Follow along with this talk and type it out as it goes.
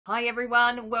Hi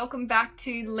everyone, welcome back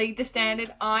to Lead the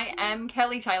Standard. I am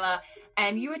Kelly Taylor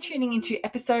and you are tuning into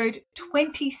episode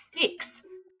 26,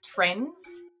 Trends,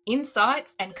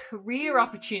 Insights and Career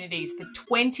Opportunities for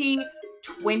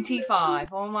 2025.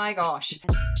 Oh my gosh.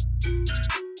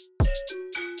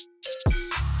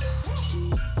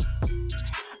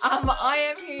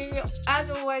 I am here as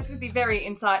always with the very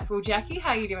insightful Jackie.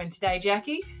 How are you doing today,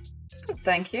 Jackie? Good,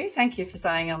 thank you. Thank you for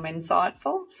saying I'm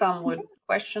insightful. Some would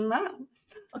question that.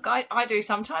 Look, I do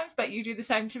sometimes, but you do the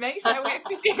same to me. So we're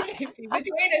 50-50.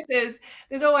 Between us,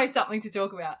 there's always something to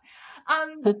talk about.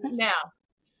 Now,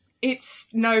 it's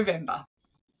November.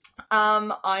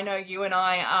 I know you and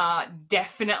I are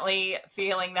definitely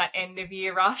feeling that end of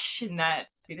year rush and that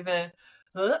bit of a,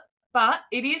 but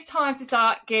it is time to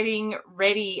start getting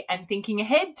ready and thinking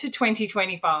ahead to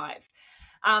 2025.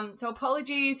 So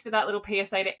apologies for that little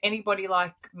PSA to anybody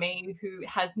like me who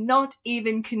has not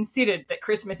even considered that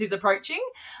Christmas is approaching.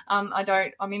 I'm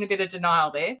in a bit of denial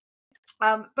there.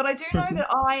 But I do know that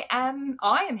I am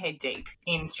head deep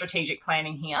in strategic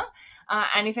planning here.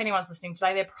 And if anyone's listening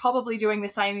today, they're probably doing the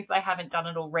same if they haven't done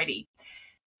it already.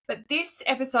 But this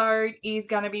episode is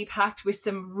going to be packed with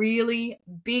some really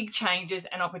big changes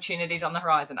and opportunities on the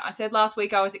horizon. I said last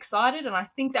week I was excited, and I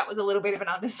think that was a little bit of an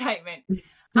understatement.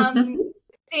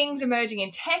 Things emerging in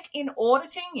tech, in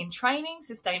auditing, in training,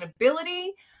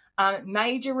 sustainability,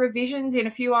 major revisions in a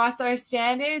few ISO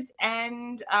standards,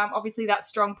 and obviously that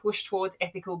strong push towards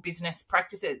ethical business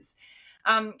practices.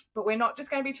 But we're not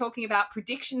just going to be talking about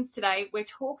predictions today. We're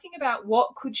talking about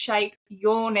what could shape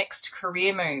your next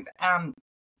career move.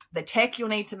 The tech you'll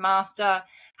need to master,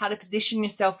 how to position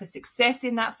yourself for success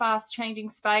in that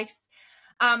fast-changing space.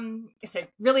 So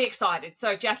really excited.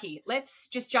 So Jackie, let's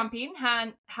just jump in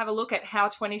and have a look at how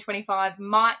 2025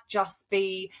 might just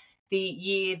be the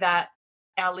year that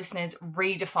our listeners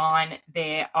redefine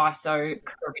their ISO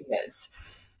careers.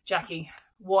 Jackie,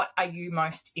 what are you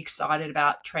most excited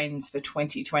about trends for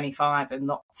 2025 and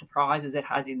what surprises it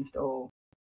has in store?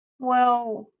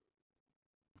 Well,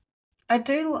 I'm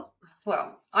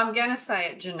going to say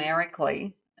it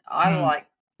generically. I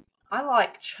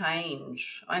like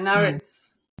change. I know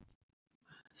it's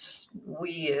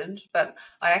weird, but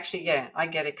I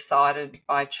get excited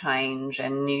by change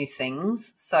and new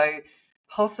things. So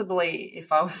possibly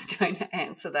if I was going to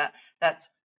answer that,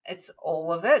 it's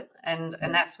all of it. And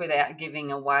that's without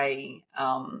giving away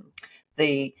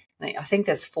I think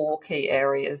there's 4 key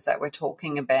areas that we're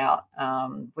talking about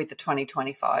with the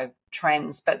 2025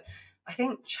 trends. But I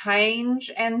think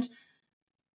change and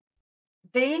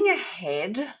being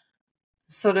ahead,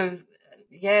 sort of,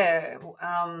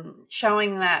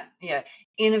 showing that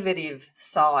innovative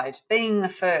side, being the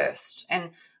first.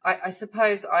 And I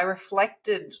suppose I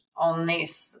reflected on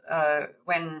this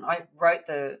when I wrote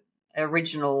the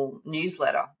original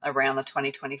newsletter around the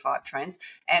 2025 trends.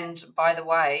 And by the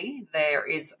way, there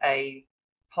is a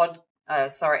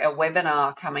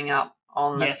webinar coming up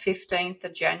on the 15th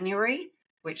of January,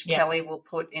 which Kelly will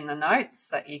put in the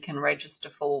notes that you can register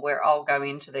for, where I'll go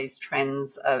into these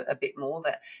trends a bit more.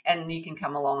 And you can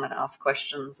come along and ask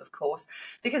questions, of course,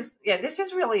 because, this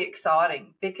is really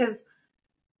exciting because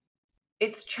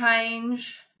it's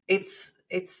change. It's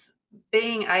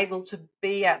being able to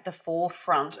be at the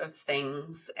forefront of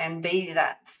things and be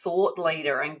that thought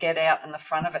leader and get out in the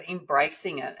front of it,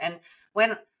 embracing it. And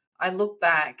when I look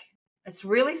back, it's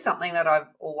really something that I've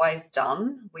always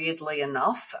done, weirdly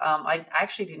enough. I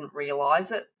actually didn't realise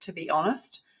it, to be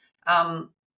honest.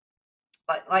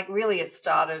 Really it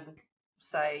started,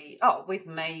 with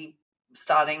me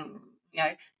starting,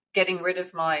 getting rid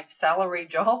of my salary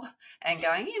job and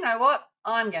going, you know what,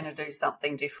 I'm going to do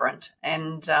something different.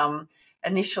 And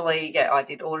initially, I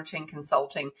did auditing,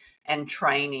 consulting and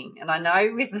training. And I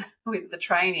know with the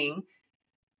training,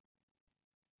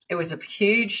 it was a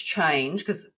huge change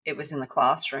because it was in the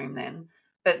classroom then.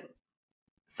 But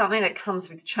something that comes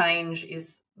with change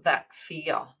is that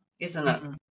fear, isn't it?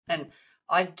 And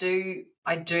I do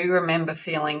remember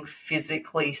feeling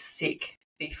physically sick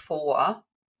before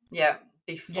my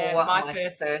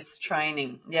first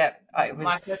training. It was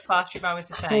my first classroom. I was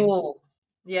the same. Cool.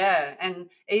 Yeah, and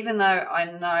even though I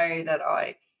know that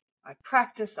I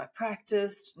practiced.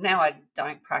 Now I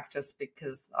don't practice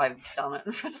because I've done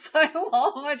it for so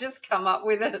long. I just come up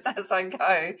with it as I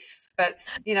go. But,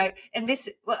 and it's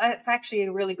actually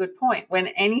a really good point. When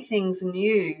anything's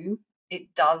new,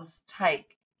 it does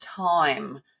take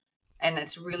time and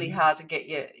it's really hard to get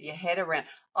your head around.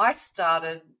 I've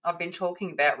been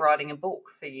talking about writing a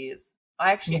book for years.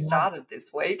 I actually started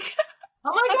this week.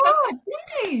 Oh, my God,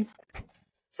 geez.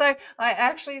 So I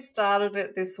actually started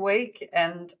it this week,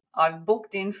 and I've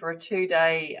booked in for a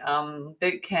 2-day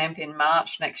boot camp in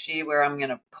March next year where I'm going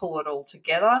to pull it all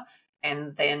together.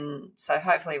 And then, so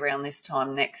hopefully around this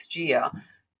time next year,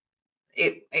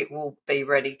 it will be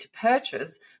ready to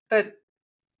purchase. But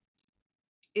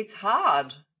it's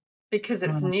hard because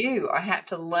it's new. I had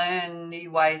to learn new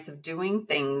ways of doing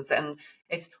things. And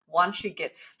it's once you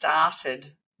get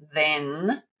started,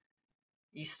 then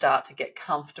you start to get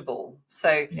comfortable.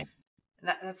 So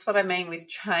that's what I mean with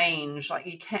change. Like,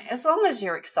 you can, as long as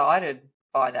you're excited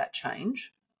by that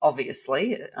change,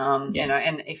 obviously, you know,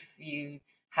 and if you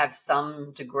have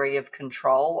some degree of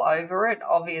control over it,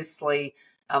 obviously.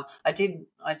 I did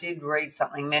read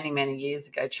something many years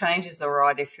ago. Change is all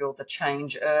right if you're the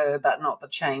changer, but not the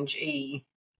changee.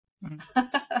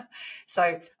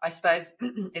 So I suppose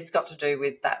it's got to do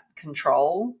with that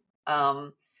control.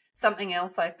 Something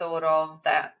else I thought of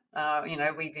that, you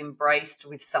know, we've embraced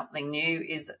with something new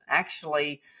is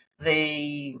actually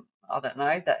the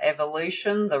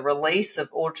evolution, the release of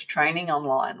Auditor Training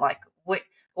Online. Like,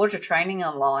 Auditor Training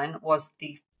Online was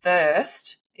the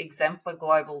first exemplar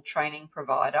global training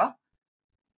provider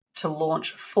to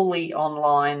launch fully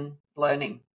online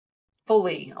learning.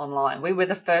 Fully online. We were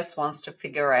the first ones to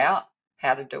figure out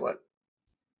how to do it.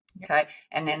 Okay.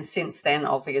 And then since then,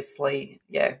 obviously,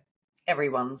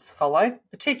 everyone's followed,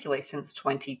 particularly since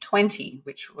 2020,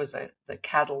 which was the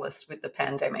catalyst with the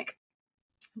pandemic.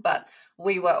 But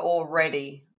we were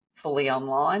already fully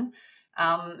online.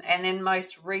 And then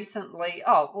most recently,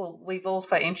 we've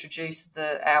also introduced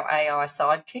our AI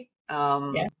sidekick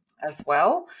as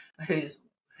well, who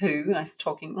is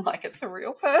talking like it's a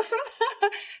real person,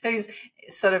 who's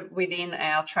sort of within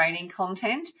our training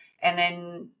content. And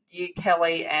then you,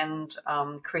 Kelly, and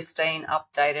Christine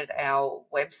updated our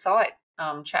website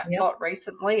chatbot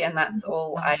recently, and that's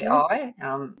all AI.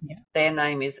 Their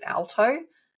name is Alto.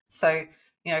 So,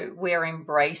 you know, we're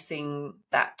embracing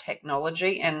that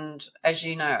technology. And as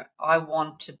you know, I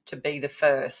wanted to be the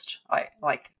first.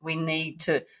 We need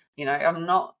to, you know, I'm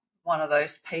not one of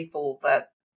those people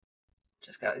that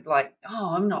just go like,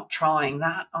 oh, I'm not trying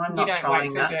that. I'm not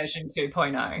trying that. Version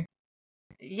 2.0.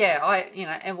 Yeah,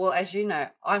 and well, as you know,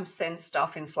 I send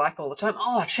stuff in Slack all the time.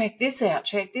 Oh, check this out,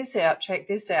 check this out, check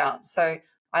this out. So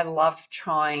I love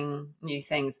trying new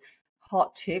things.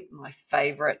 Hot tip, my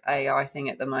favorite AI thing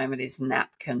at the moment is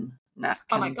Napkin. Oh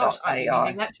my gosh, I've been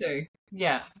using that too.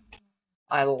 Yeah.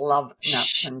 I love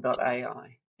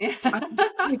Napkin.ai. We've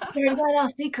got our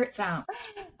secrets out.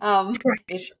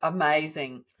 It's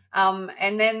amazing.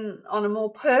 And then on a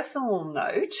more personal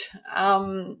note,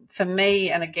 for me,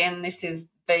 and again, this is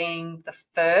being the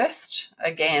first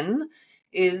again,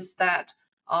 is that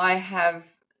I have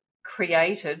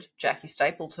created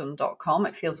JackieStapleton.com.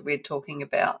 It feels weird talking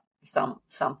about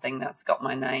something that's got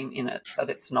my name in it, but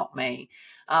it's not me.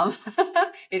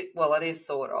 It is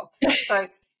sort of. So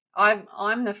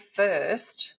I'm the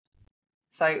first.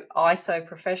 So ISO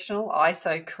professional,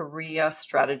 ISO career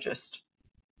strategist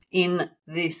in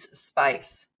this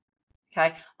space.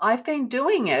 Okay. I've been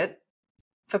doing it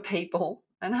for people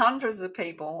and hundreds of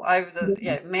people over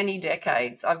the many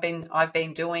decades. I've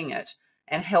been doing it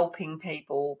and helping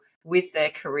people with their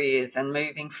careers and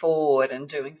moving forward and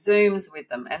doing Zooms with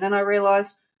them. And then I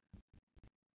realized,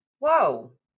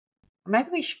 whoa, maybe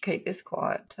we should keep this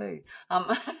quiet too.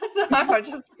 I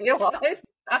just realized.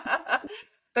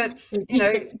 But, you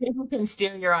know, people can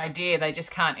steal your idea. They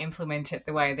just can't implement it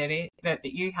the way that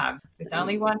you have. There's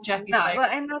only one Jackie.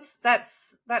 And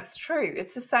that's true.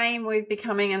 It's the same with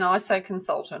becoming an ISO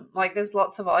consultant. Like, there's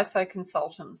lots of ISO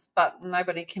consultants, but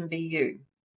nobody can be you.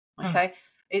 Okay.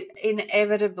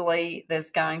 Inevitably, there's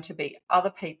going to be other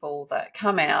people that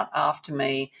come out after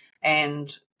me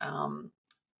and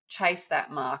chase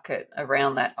that market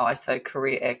around that ISO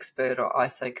career expert or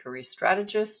ISO career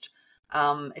strategist.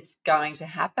 It's going to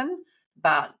happen,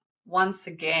 but once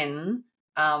again,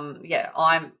 I'm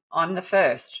the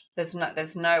first. There's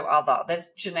no other. There's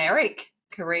generic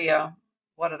career.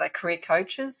 What are they? Career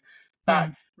coaches,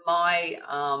 but my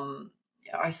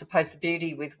I suppose the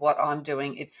beauty with what I'm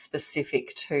doing, it's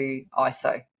specific to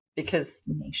ISO because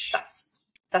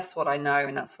that's what I know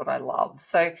and that's what I love.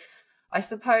 So I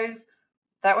suppose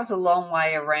that was a long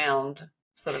way around,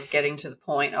 sort of getting to the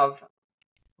point of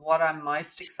what I'm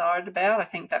most excited about. I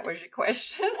think that was your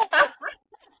question.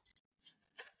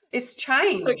 It's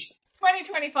change. Look,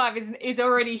 2025 is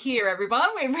already here, everyone.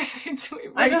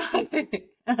 I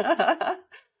know.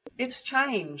 It's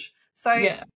change. So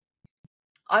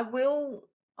I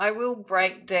will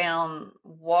break down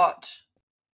what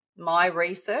my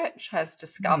research has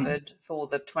discovered for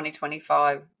the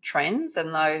 2025 trends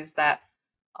and those that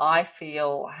I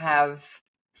feel have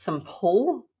some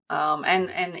pull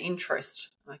and interest.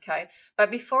 Okay.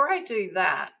 But before I do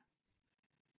that,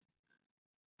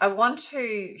 I want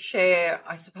to share,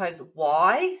 I suppose,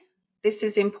 why this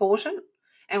is important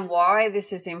and why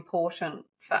this is important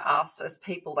for us as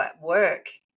people that work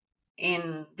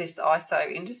in this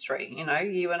ISO industry. You know,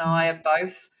 you and I are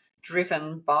both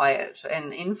driven by it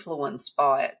and influenced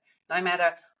by it. No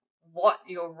matter what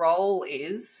your role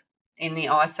is in the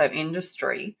ISO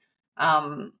industry,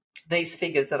 these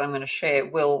figures that I'm going to share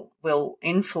will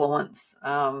influence,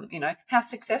 how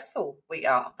successful we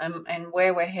are and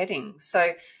where we're heading.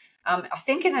 So I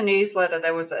think in the newsletter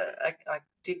there was I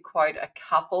did quote a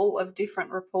couple of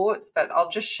different reports, but I'll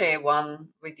just share one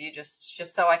with you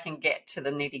just so I can get to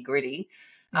the nitty gritty.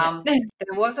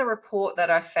 There was a report that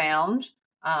I found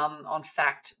on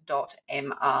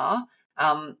fact.mr.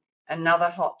 Another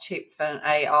hot tip for an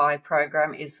AI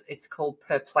program it's called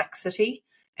Perplexity.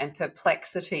 And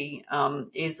Perplexity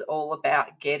is all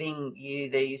about getting you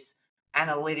these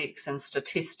analytics and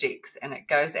statistics, and it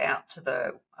goes out to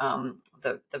the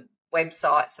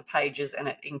websites, the pages, and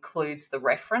it includes the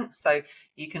reference, so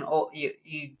you can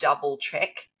you double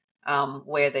check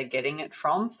where they're getting it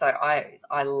from. So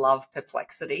I love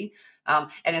Perplexity, and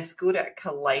it's good at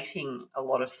collating a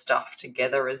lot of stuff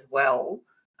together as well,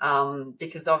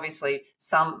 because obviously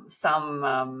some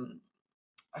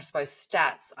I suppose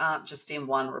stats aren't just in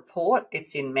one report,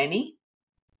 it's in many.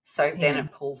 So then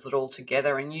it pulls it all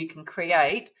together, and you can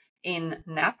create in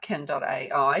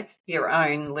napkin.ai your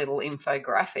own little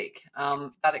infographic.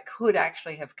 But it could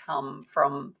actually have come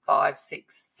from 5,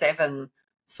 6, 7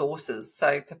 sources.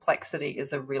 So Perplexity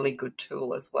is a really good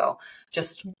tool as well,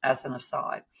 just as an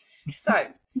aside. So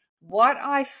what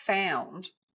I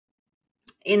found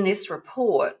in this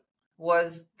report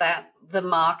was that the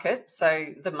market,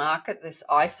 this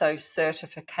ISO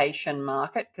certification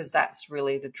market, because that's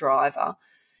really the driver,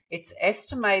 it's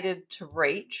estimated to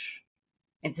reach,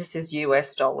 and this is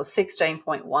US dollars,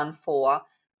 16.14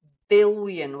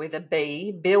 billion with a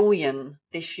B, billion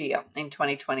this year in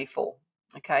 2024,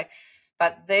 okay?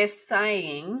 But they're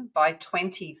saying by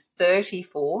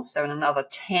 2034, so in another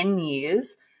 10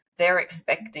 years, they're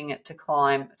expecting it to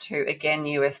climb to, again,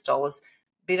 US dollars,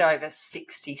 bit over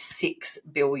 $66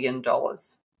 billion.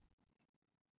 So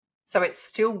it's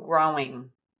still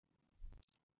growing.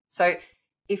 So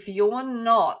if you're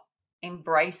not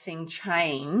embracing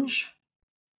change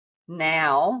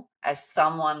now as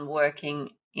someone working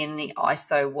in the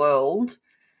ISO world,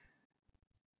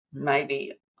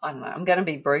 maybe, I don't know, I'm going to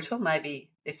be brutal, maybe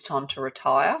it's time to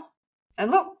retire. And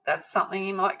look, that's something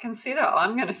you might consider.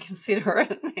 I'm going to consider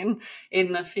it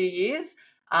in a few years.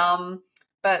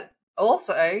 But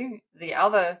also, the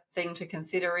other thing to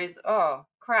consider is, oh,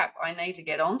 crap, I need to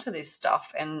get onto this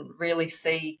stuff and really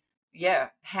see,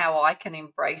 how I can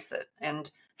embrace it and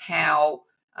how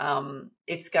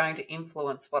it's going to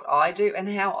influence what I do and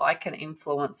how I can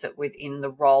influence it within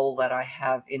the role that I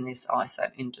have in this ISO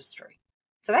industry.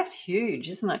 So that's huge,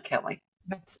 isn't it, Kelly?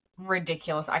 That's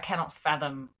ridiculous. I cannot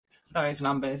fathom those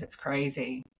numbers. It's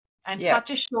crazy. And such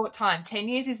a short time. 10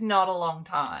 years is not a long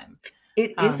time.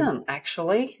 It isn't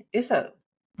actually, is it?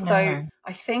 No. So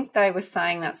I think they were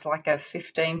saying that's like a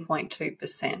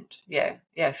 15.2%. Yeah,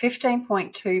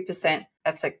 15.2%.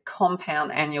 That's a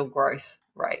compound annual growth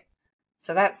rate.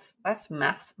 So that's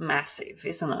massive,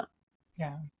 isn't it?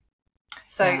 Yeah.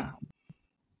 So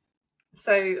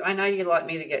I know you like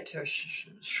me to get to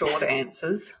short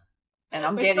answers, and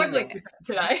I'm getting there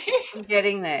today. I'm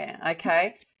getting there.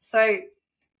 Okay. So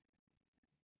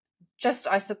just,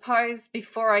 I suppose,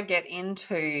 before I get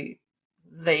into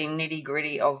the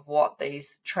nitty-gritty of what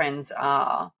these trends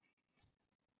are,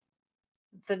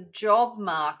 the job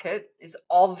market is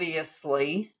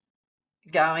obviously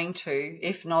going to,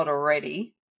 if not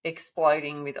already,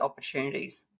 exploding with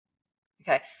opportunities.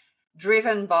 Okay.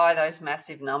 Driven by those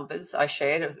massive numbers I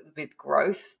shared with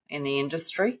growth in the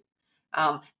industry,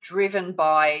 driven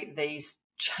by these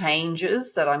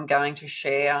changes that I'm going to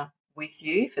share with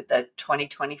you for the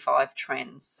 2025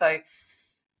 trends. So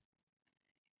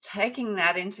taking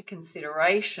that into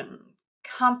consideration,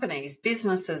 companies,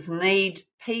 businesses need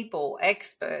people,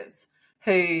 experts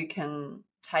who can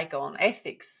take on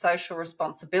ethics, social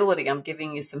responsibility. I'm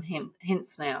giving you some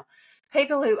hints now.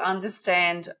 People who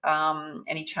understand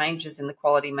any changes in the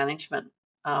quality management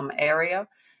area,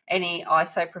 any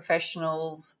ISO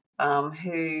professionals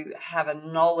who have a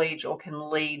knowledge or can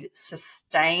lead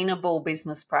sustainable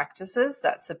business practices.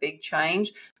 That's a big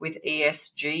change with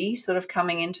ESG sort of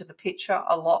coming into the picture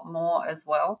a lot more as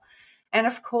well. And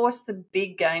of course, the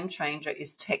big game changer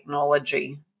is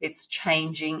technology. It's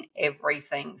changing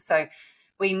everything. So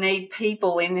we need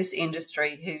people in this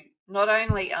industry who not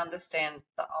only understand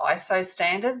the ISO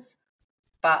standards,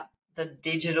 but the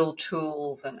digital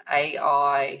tools and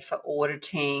AI for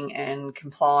auditing and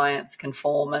compliance,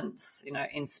 conformance,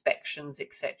 inspections,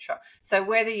 etc. So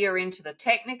whether you're into the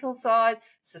technical side,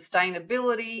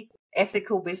 sustainability,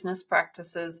 ethical business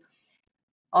practices,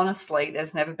 honestly,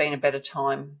 there's never been a better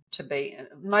time to be,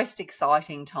 most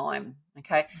exciting time,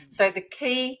 okay? So the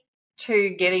key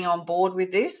to getting on board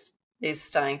with this is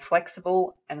staying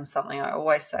flexible, and something I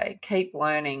always say, keep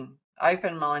learning,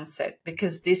 open mindset,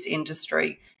 because this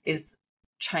industry is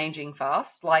changing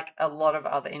fast, like a lot of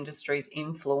other industries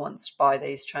influenced by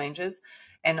these changes.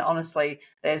 And honestly,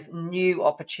 there's new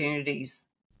opportunities,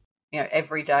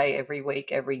 every day, every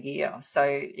week, every year.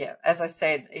 So, yeah, as I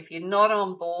said, if you're not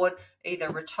on board, either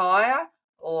retire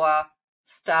or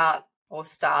start,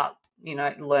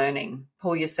 learning,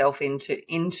 pull yourself into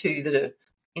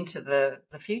the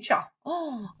future.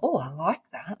 Oh, I like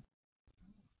that.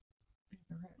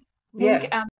 I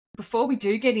think before we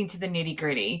do get into the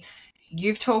nitty-gritty,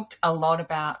 you've talked a lot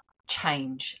about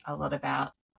change, a lot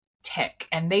about tech,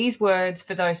 and these words,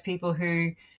 for those people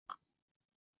who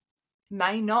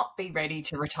may not be ready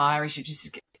to retire, as you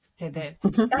just said there,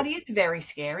 that is very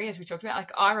scary, as we talked about.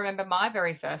 Like, I remember my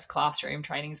very first classroom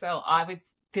training as well. I was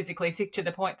physically sick to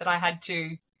the point that I had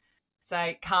to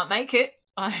say, can't make it.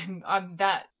 I'm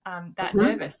that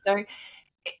nervous. So,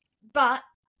 but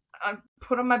I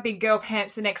put on my big girl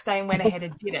pants the next day and went ahead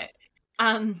and did it.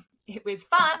 It was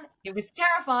fun. It was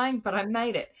terrifying, but I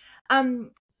made it.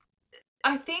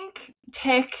 I think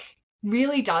tech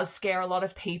really does scare a lot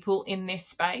of people in this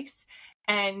space.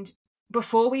 And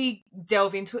before we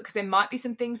delve into it, because there might be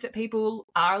some things that people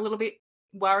are a little bit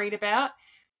worried about,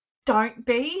 don't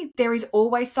be. There is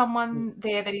always someone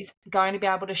there that is going to be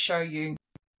able to show you.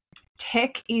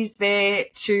 Tech is there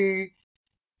to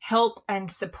help and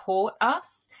support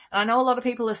us. And I know a lot of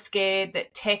people are scared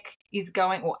that tech is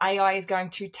going, or AI is going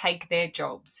to take their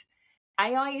jobs.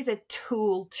 AI is a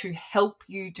tool to help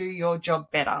you do your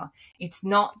job better. It's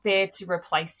not there to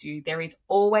replace you. There is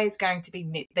always going to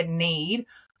be the need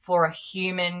for a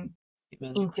human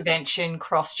intervention,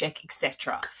 cross-check,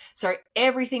 etc. So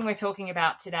everything we're talking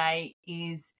about today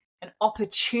is an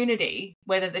opportunity,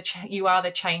 whether you are the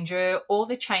changer or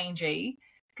the changee,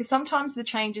 because sometimes the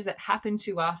changes that happen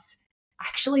to us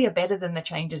actually are better than the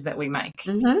changes that we make.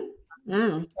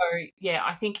 So, yeah,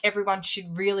 I think everyone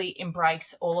should really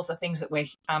embrace all of the things that we're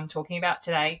talking about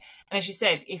today. And as you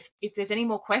said, if there's any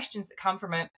more questions that come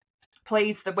from it,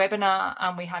 please, the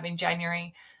webinar we have in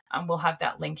January, we'll have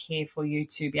that link here for you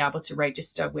to be able to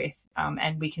register with,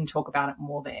 and we can talk about it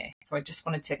more there. So I just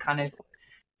wanted to kind of,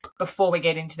 before we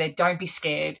get into there, don't be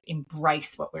scared,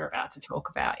 embrace what we're about to talk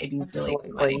about. It is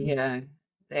Absolutely, really exciting.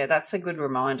 Yeah, that's a good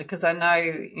reminder, because I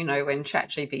know, when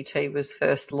ChatGPT was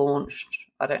first launched,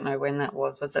 I don't know when that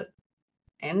was. Was it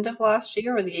end of last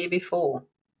year or the year before?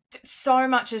 So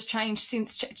much has changed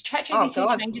since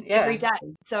ChatGPT changes every day.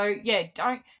 So yeah,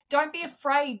 don't be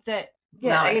afraid that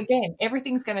again,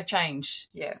 everything's going to change.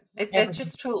 Yeah, they're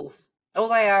just tools. All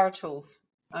they are tools.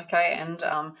 Okay, and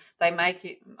they make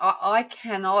you. I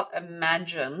cannot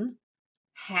imagine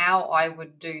how I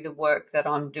would do the work that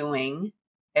I'm doing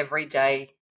every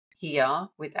day here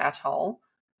with ATOL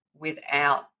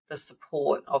without the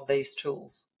support of these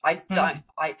tools. I don't.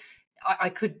 I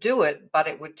could do it, but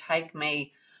it would take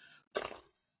me.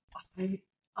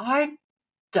 I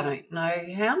don't know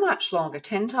how much longer.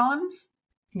 10 times.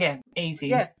 Yeah, easy.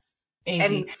 Yeah,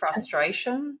 easy. And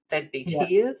frustration. There'd be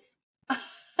tears.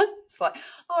 It's like,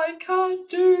 I can't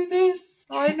do this.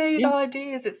 I need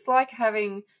ideas. It's like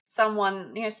having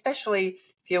someone, especially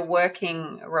if you're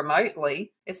working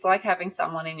remotely, it's like having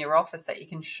someone in your office that you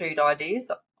can shoot ideas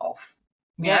off.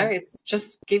 It's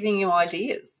just giving you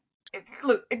ideas.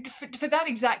 Look, for that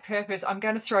exact purpose, I'm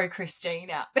going to throw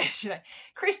Christine out there today.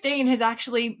 Christine has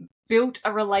actually built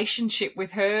a relationship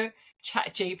with her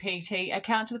ChatGPT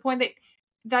account to the point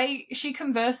that she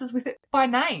converses with it by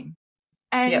name.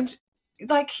 And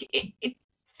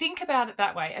think about it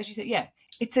that way, as you said. Yeah,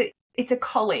 it's a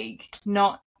colleague,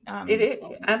 not it is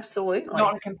absolutely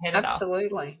not a competitor.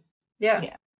 Absolutely,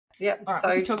 yeah. Right,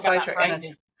 so true.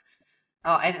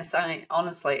 And it's only,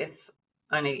 honestly, it's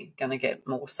only going to get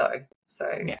more so.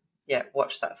 So yeah,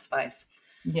 watch that space.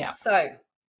 Yeah. So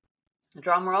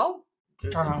drum roll.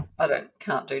 I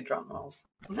can't do drum rolls.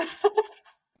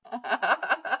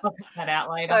 I'll cut that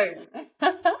out later.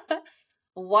 So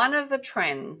one of the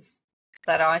trends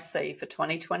that I see for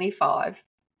 2025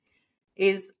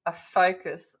 is a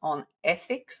focus on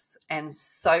ethics and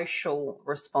social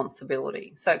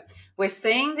responsibility. So we're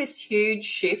seeing this huge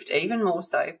shift, even more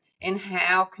so, in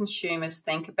how consumers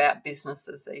think about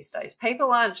businesses these days.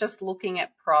 People aren't just looking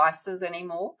at prices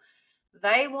anymore.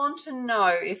 They want to know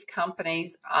if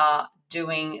companies are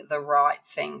doing the right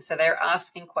thing. So they're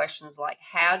asking questions like,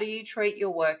 how do you treat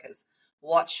your workers?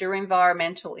 What's your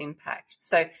environmental impact?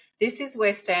 So this is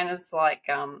where standards like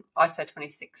ISO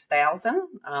 26000,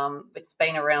 it's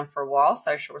been around for a while,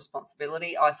 social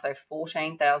responsibility, ISO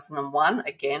 14001,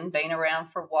 again, been around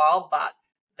for a while, but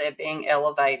they're being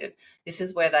elevated. This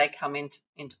is where they come into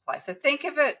play. So think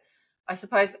of it, I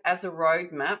suppose, as a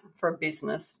roadmap for a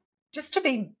business just to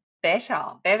be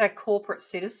better corporate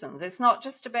citizens. It's not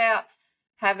just about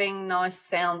having nice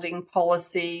sounding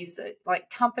policies. Like,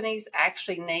 companies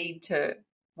actually need to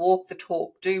walk the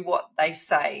talk, do what they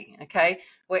say. Okay,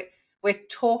 we're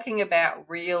talking about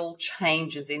real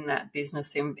changes in that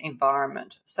business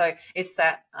environment. So it's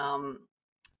that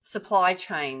supply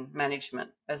chain management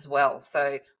as well.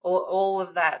 So all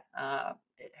of that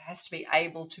it has to be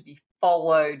able to be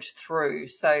followed through.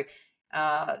 So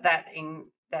that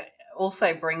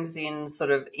also brings in sort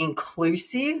of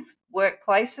inclusive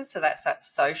workplaces. So that's that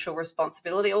social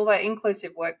responsibility, although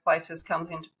inclusive workplaces comes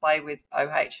into play with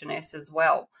OH&S as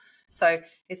well. So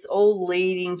it's all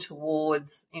leading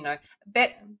towards,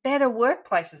 better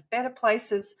workplaces, better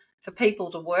places for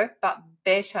people to work, but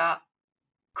better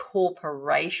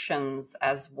corporations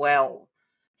as well.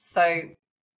 So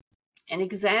an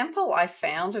example I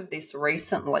found of this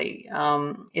recently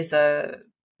is a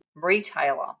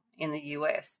retailer in the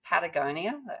US,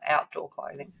 Patagonia, the outdoor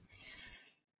clothing.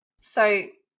 So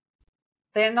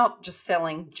they're not just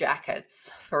selling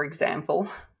jackets, for example.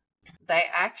 They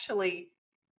actually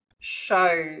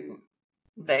show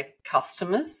their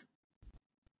customers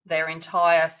their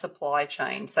entire supply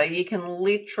chain. So you can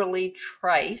literally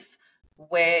trace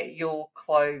where your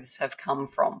clothes have come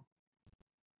from.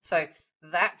 So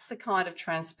that's the kind of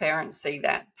transparency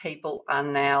that people are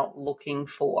now looking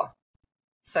for.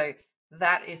 So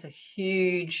that is a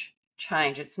huge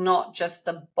change. It's not just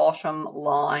the bottom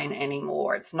line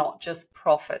anymore. It's not just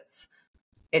profits.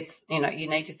 It's, you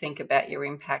need to think about your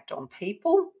impact on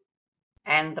people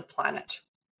and the planet.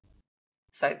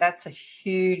 So that's a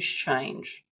huge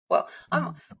change. Well,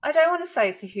 I don't want to say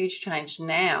it's a huge change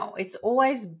now. It's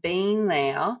always been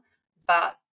there,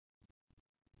 but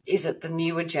is it the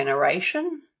newer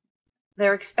generation?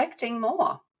 They're expecting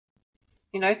more.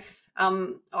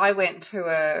 I went to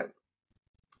a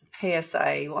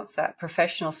PSA, what's that?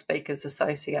 Professional Speakers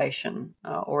Association,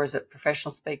 or is it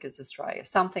Professional Speakers Australia?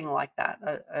 Something like that.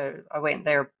 I went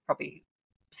there probably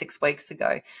 6 weeks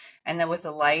ago, and there was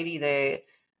a lady there.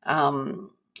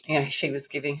 She was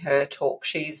giving her talk.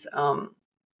 She's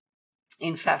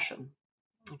in fashion,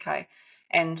 okay,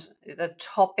 and the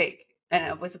topic, and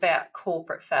it was about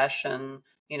corporate fashion.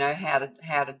 How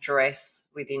to dress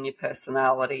within your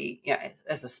personality,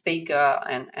 as a speaker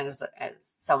and as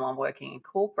someone working in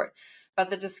corporate. But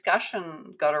the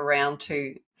discussion got around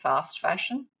to fast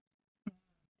fashion.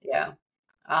 Yeah.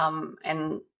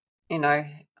 And,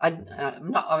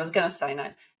 I was going to say, no,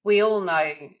 we all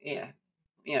know,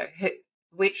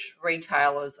 which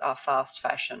retailers are fast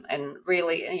fashion. And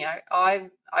really, I've,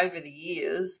 over the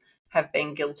years, have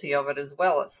been guilty of it as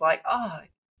well. It's like,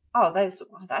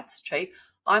 that's cheap.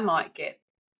 I might get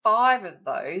 5 of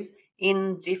those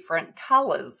in different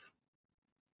colours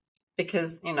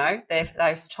because,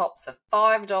 those tops are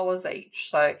 $5 each.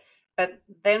 So, but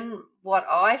then what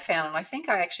I found, and I think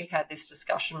I actually had this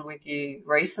discussion with you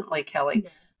recently, Kelly,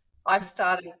 I've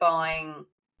started buying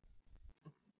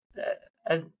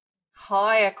a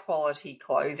higher quality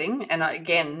clothing. And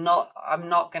again, I'm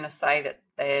not going to say that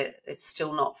it's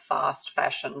still not fast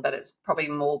fashion, but it's probably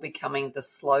more becoming the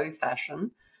slow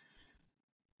fashion.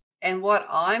 And what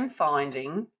I'm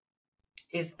finding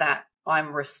is that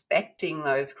I'm respecting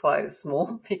those clothes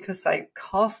more because they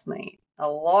cost me a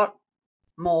lot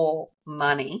more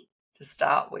money to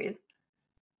start with.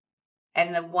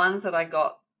 And the ones that I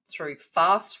got through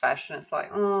fast fashion, it's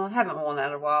like, I haven't worn that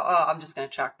in a while. I'm just going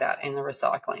to chuck that in the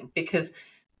recycling because,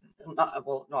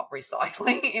 not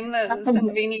recycling, in the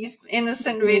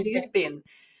St. Vinny's bin.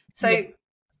 So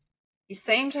you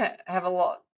seem to have a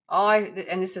lot.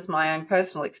 And this is my own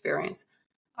personal experience,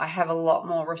 I have a lot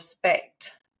more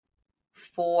respect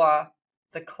for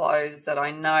the clothes that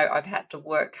I know I've had to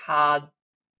work hard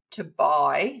to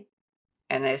buy.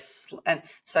 And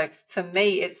so for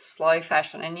me, it's slow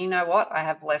fashion. And you know what? I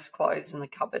have less clothes in the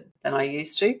cupboard than I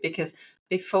used to because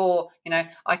before,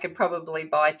 I could probably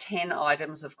buy 10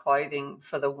 items of clothing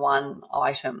for the one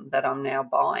item that I'm now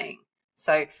buying.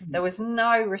 So there was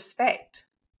no respect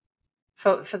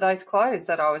for those clothes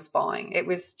that I was buying. It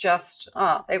was just,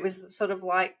 it was sort of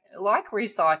like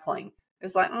recycling. It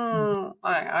was like,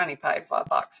 I only paid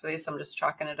 $5 for this. I'm just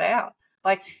chucking it out.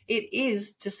 Like, it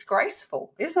is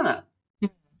disgraceful, isn't it?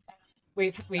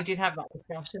 We did have that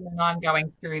discussion, and I'm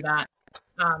going through that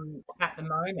at the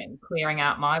moment, clearing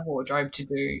out my wardrobe to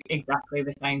do exactly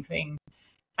the same thing.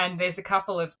 And there's a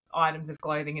couple of items of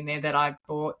clothing in there that I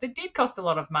bought that did cost a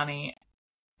lot of money,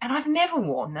 and I've never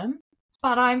worn them,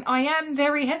 but I am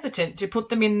very hesitant to put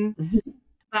them in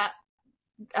that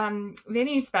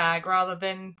Vinnie's bag rather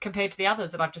than compared to the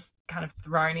others that I've just kind of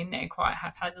thrown in there quite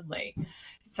haphazardly.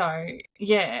 So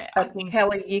yeah, I think,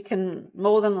 Kelly, you can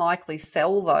more than likely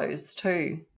sell those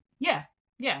too. yeah,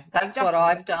 That's what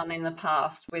I've done in the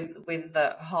past with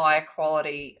the higher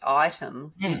quality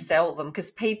items. You sell them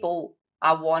because people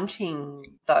are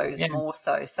wanting those more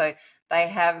so they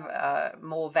have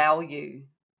more value,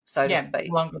 so to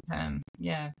speak, longer term.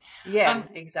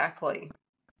 Exactly.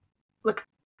 Look,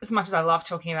 as much as I love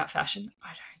talking about fashion, I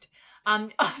don't. I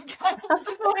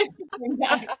just wanted to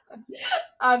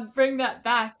bring that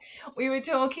back. We were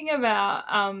talking about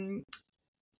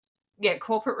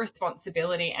corporate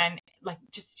responsibility and like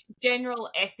just general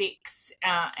ethics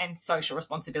and social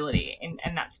responsibility,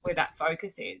 and that's where that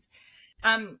focus is.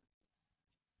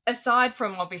 Aside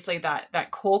from obviously that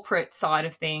corporate side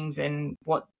of things and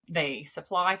what the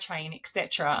supply chain,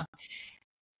 etc.,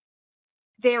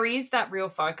 there is that real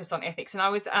focus on ethics. And I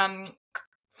was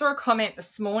saw a comment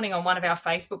this morning on one of our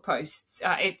Facebook posts.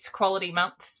 It's Quality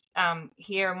Month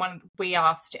here, and we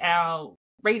asked our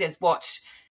readers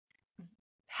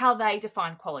how they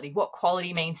define quality, what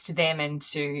quality means to them and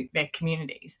to their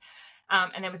communities.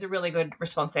 And there was a really good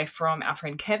response there from our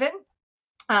friend Kevin.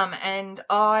 And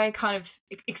I kind of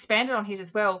expanded on his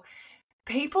as well.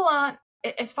 People aren't,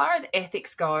 as far as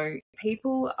ethics go,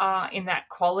 people are in that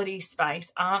quality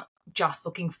space aren't just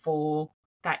looking for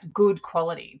that good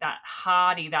quality, that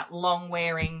hardy, that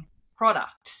long-wearing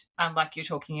product, like you're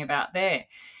talking about there.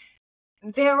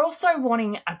 They're also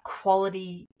wanting a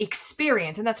quality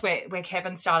experience, and that's where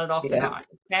Kevin started off, and I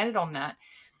expanded on that.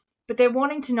 But they're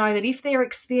wanting to know that if their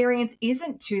experience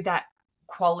isn't to that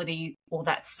quality or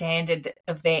that standard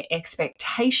of their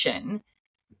expectation,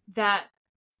 that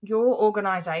your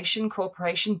organization,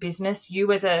 corporation, business,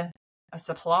 you as a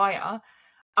supplier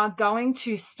are going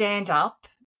to stand up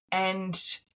and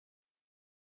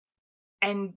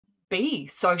be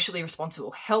socially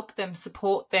responsible, help them,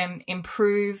 support them,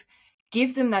 improve,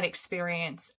 give them that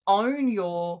experience, own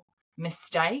your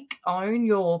mistake, own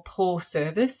your poor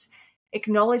service,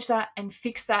 acknowledge that and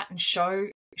fix that and show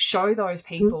those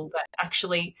people that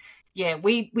actually,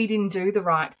 we didn't do the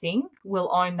right thing.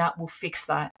 We'll own that, we'll fix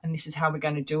that, and this is how we're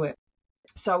going to do it.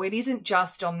 So it isn't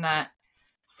just on that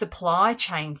supply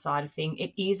chain side of thing.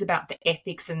 It is about the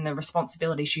ethics and the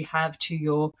responsibilities you have to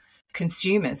your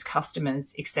consumers,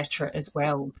 customers, etc. as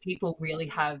well. People really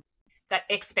have that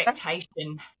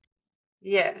expectation.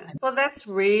 Well, that's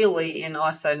really in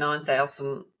ISO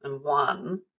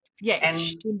 9001. And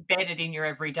it's embedded in your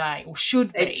everyday, or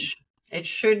should be. It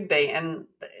should be. And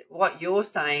what you're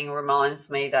saying reminds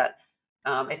me that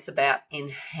it's about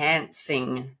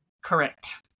enhancing.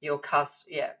 Correct. Your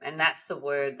and that's the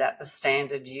word that the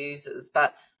standard uses.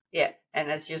 But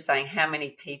and as you're saying, how many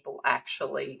people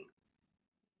actually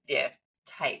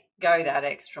go that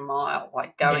extra mile?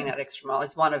 Like going that extra mile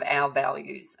is one of our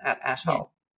values at ATOL.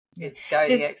 Is go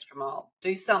the extra mile,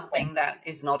 do something that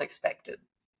is not expected.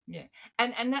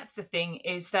 And that's the thing,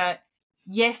 is that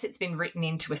yes, it's been written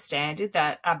into a standard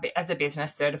that as a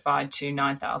business certified to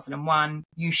 9001,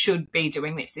 you should be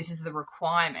doing this. This is the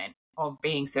requirement of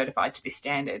being certified to this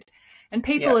standard. And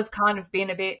people have kind of been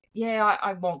a bit,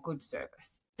 I want good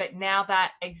service. But now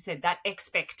that, as you said, that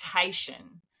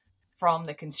expectation from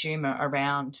the consumer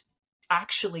around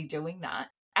actually doing that,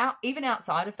 even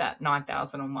outside of that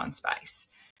 9001 space,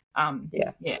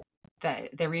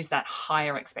 there is that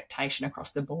higher expectation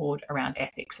across the board around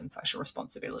ethics and social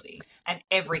responsibility and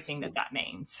everything that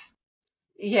means.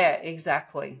 Yeah,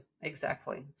 exactly.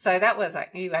 So that was,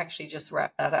 you actually just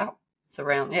wrapped that up. It's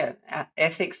around,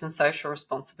 ethics and social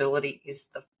responsibility is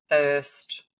the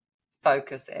first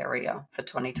focus area for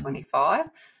 2025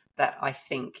 that I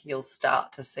think you'll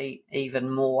start to see even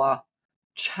more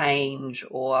change,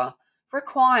 or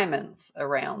requirements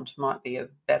around might be a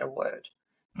better word.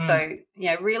 So,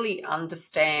 really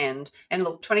understand, and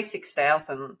look,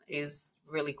 26,000 is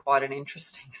really quite an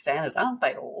interesting standard, aren't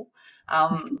they all?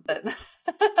 But,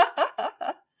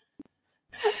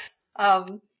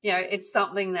 it's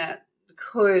something that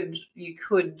you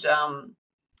could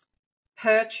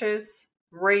purchase,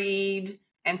 read,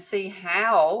 and see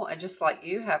how, and just like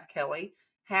you have, Kelly,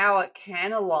 how it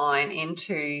can align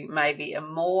into maybe a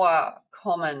more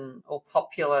common or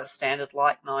popular standard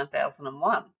like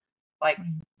 9001. Like,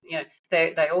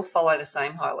 they all follow the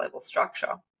same high level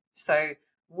structure. So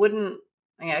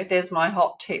there's my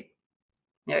hot tip.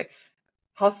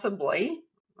 Possibly,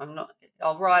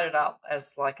 I'll write it up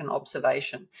as like an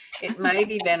observation. It may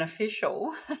be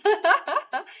beneficial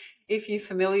if you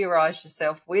familiarize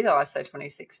yourself with ISO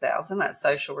 26000, that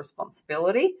social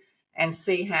responsibility, and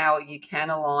see how you can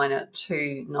align it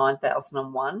to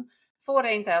 9001.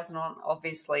 14,001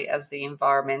 obviously as the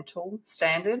environmental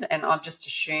standard, and I'm just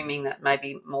assuming that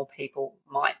maybe more people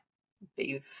might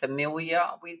be familiar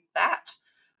with that.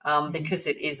 Because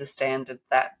it is a standard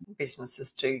that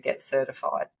businesses do get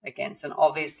certified against. And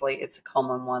obviously it's a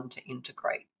common one to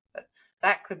integrate. But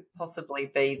that could possibly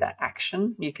be the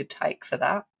action you could take for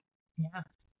that. Yeah.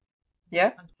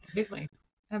 Yeah?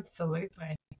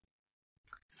 Absolutely.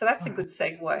 So that's a good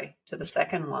segue to the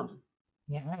second one.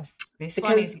 Yes. This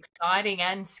one is exciting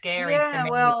and scary for me.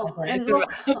 Well, and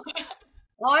look,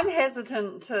 I'm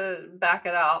hesitant to back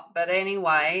it up, but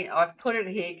anyway, I've put it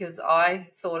here because I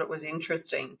thought it was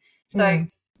interesting. So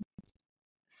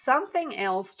something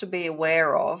else to be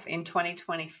aware of in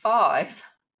 2025,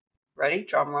 ready,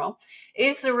 drum roll,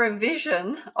 is the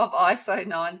revision of ISO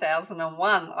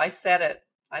 9001. I said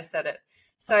it.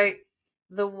 So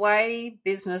the way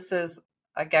businesses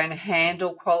are going to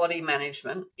handle quality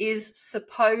management is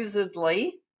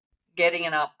supposedly getting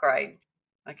an upgrade.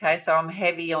 Okay, so I'm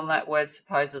heavy on that word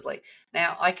supposedly.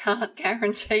 Now, I can't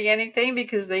guarantee anything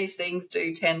because these things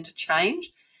do tend to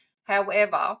change.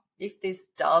 However, if this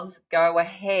does go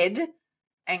ahead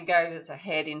and goes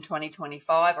ahead in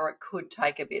 2025, or it could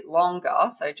take a bit longer,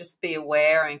 so just be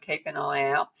aware and keep an eye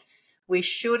out, we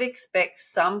should expect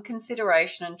some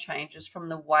consideration and changes from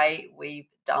the way we've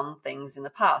done things in the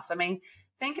past. I mean,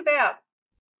 think about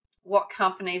what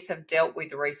companies have dealt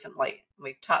with recently.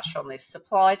 We've touched on this: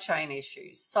 supply chain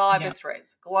issues, cyber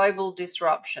threats, global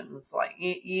disruptions, like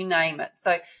you name it.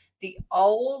 So the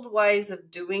old ways of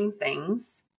doing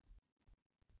things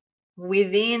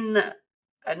within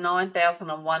a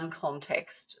 9001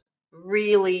 context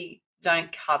really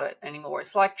don't cut it anymore.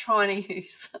 It's like trying to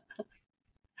use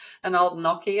an old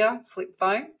Nokia flip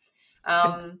phone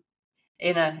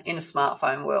in a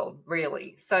smartphone world,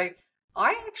 really. So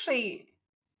I actually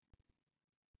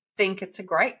think it's a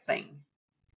great thing.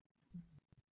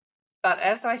 But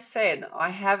as I said,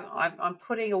 I'm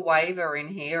putting a waiver in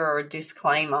here, or a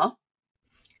disclaimer.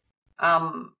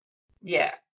 As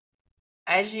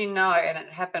you know, and it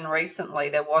happened recently,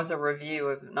 there was a review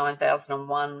of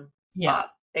 9001,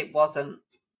 but it wasn't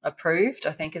approved,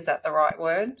 I think. Is that the right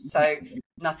word? So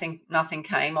nothing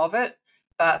came of it.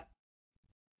 But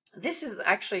this is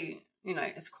actually,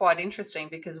 it's quite interesting,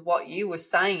 because what you were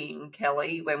saying,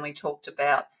 Kelly, when we talked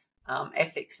about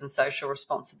ethics and social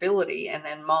responsibility, and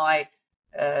then my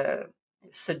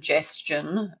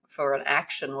suggestion for an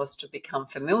action was to become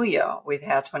familiar with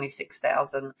how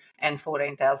 26,000 and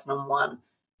 14,001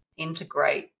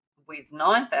 integrate with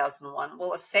 9001.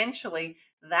 Well, essentially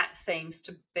that seems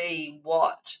to be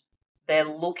what they're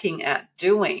looking at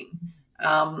doing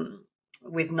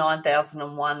with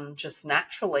 9001 just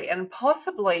naturally. And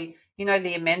possibly,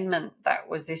 the amendment that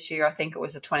was this year, I think it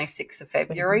was the 26th of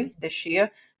February this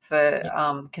year,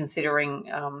 for considering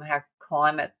how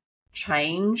climate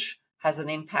change has an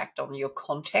impact on your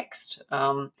context.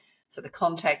 So the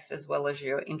context as well as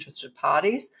your interested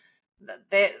parties.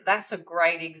 That's a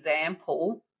great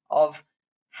example of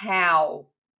how,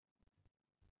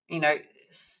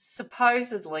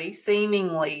 supposedly,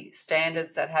 seemingly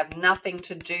standards that have nothing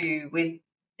to do with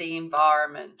the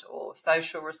environment or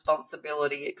social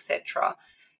responsibility, etc.,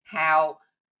 how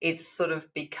it's sort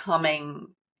of becoming,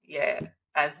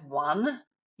 as one,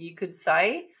 you could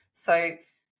say. So,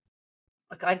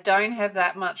 look, I don't have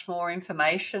that much more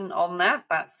information on that.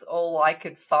 That's all I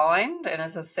could find. And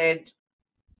as I said,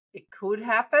 it could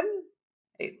happen.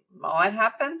 It might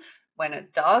happen. When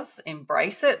it does,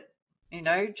 embrace it.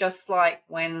 Just like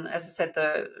when, as I said,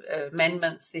 the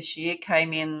amendments this year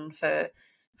came in for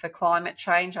climate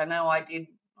change. I know I did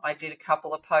a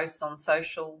couple of posts on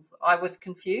socials. I was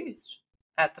confused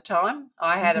at the time.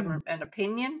 I had an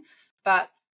opinion,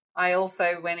 but I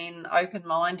also went in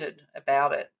open-minded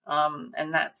about it.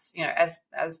 And that's,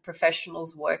 as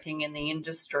professionals working in the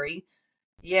industry,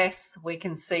 yes, we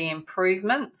can see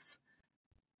improvements.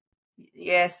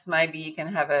 Yes, maybe you can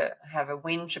have a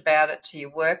whinge about it to your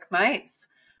workmates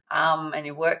and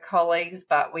your work colleagues,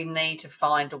 but we need to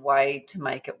find a way to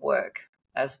make it work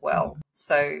as well.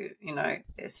 So,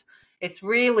 it's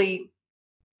really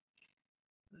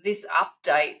this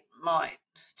update might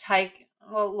take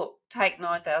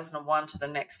 9001 to the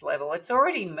next level. It's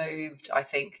already moved, I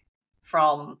think,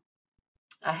 from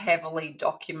a heavily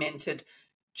documented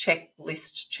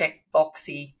checklist,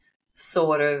 checkboxy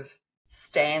sort of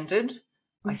standard.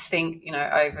 I think,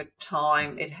 over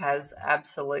time it has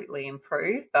absolutely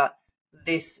improved, but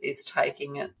this is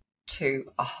taking it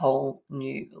to a whole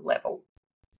new level.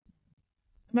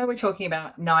 I know we're talking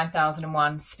about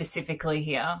 9001 specifically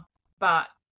here, but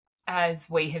as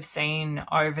we have seen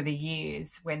over the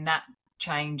years, when that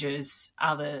changes,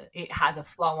 it has a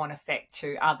flow-on effect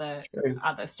to other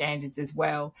standards as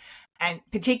well. And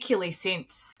particularly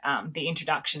since the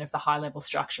introduction of the high-level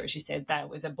structure, as you said, that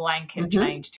was a blanket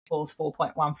change to clause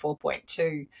 4.1,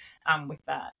 4.2 with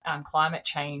that climate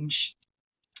change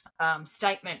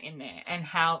statement in there. And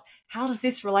how does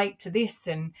this relate to this?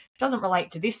 And it doesn't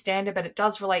relate to this standard, but it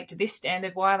does relate to this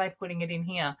standard. Why are they putting it in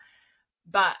here?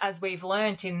 But as we've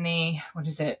learnt in the,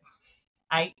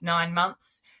 8-9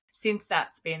 months since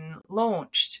that's been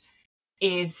launched,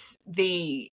 is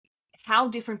how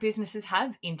different businesses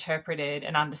have interpreted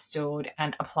and understood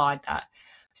and applied that.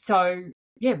 So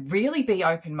yeah, really be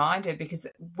open-minded, because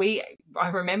I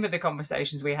remember the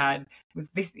conversations we had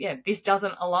was this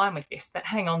doesn't align with this, but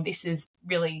hang on, this is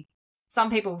really,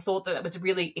 some people thought that it was a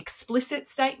really explicit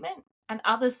statement and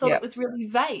others thought it was really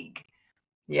vague.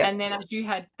 Yep. And then as you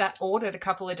had that audit a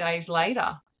couple of days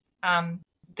later,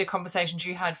 the conversations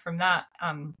you had from that,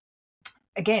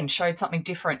 again, showed something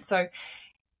different. So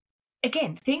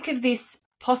again, think of this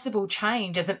possible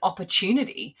change as an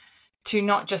opportunity to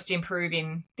not just improve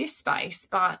in this space,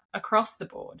 but across the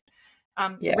board.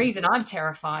 The reason I'm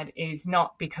terrified is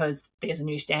not because there's a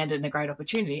new standard and a great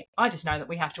opportunity. I just know that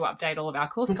we have to update all of our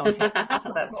course content.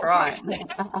 That's right.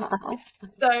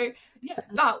 So,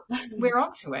 but we're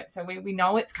onto it. So we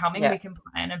know it's coming. We can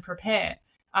plan and prepare.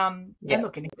 And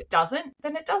look, and if it doesn't,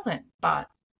 then it doesn't. But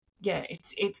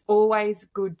it's always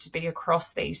good to be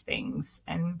across these things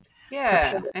and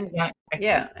and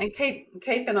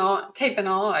keep an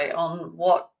eye on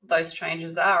what those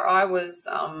changes are. I was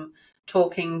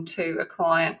talking to a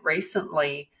client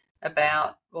recently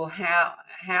about, well,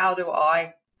 how do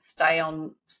I stay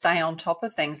on top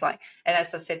of things, like, and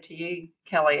as I said to you,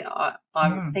 Kelly, I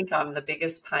think I'm the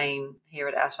biggest pain here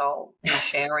at ATOL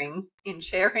in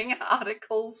sharing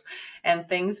articles and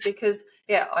things, because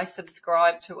I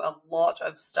subscribe to a lot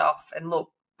of stuff, and look,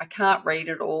 I can't read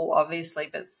it all, obviously,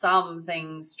 but some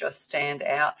things just stand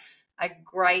out. A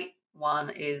great one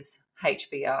is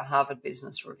HBR, Harvard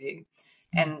Business Review.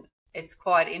 And it's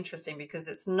quite interesting because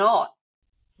it's not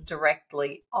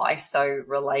directly ISO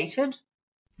related,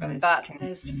 but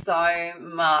there's so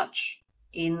much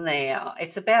in there.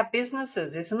 It's about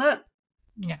businesses, isn't it?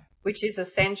 Yeah. Which is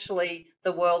essentially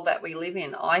the world that we live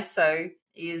in. ISO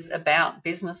is about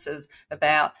businesses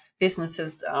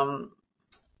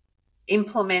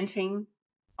implementing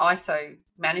ISO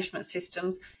management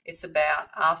systems. It's about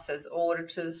us as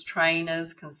auditors,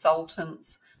 trainers,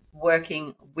 consultants,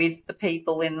 working with the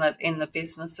people in the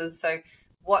businesses. So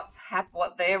what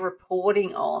they're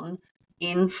reporting on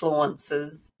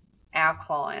influences our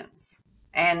clients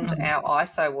and our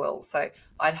ISO world. So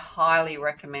I'd highly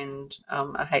recommend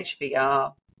a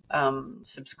HBR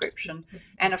subscription.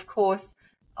 And of course,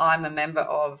 I'm a member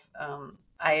of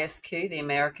ASQ, the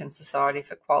American Society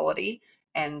for Quality,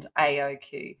 and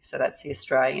AOQ, so that's the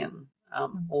Australian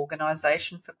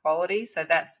Organisation for Quality. So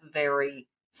that's very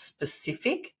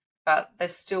specific, but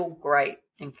there's still great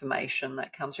information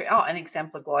that comes through. Oh, and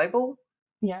Exemplar Global,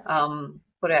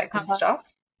 put out good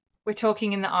stuff. We're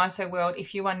talking in the ISO world.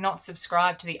 If you are not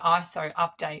subscribed to the ISO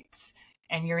updates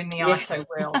and you're in the ISO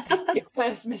world, it's your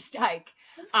first mistake.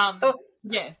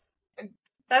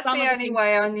 That's the only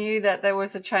way I knew that there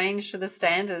was a change to the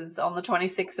standards on the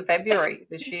 26th of February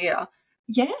this year.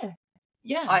 Yeah.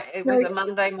 It was a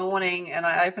Monday morning, and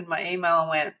I opened my email and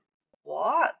went,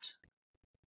 what?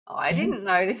 I didn't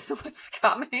know this was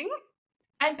coming.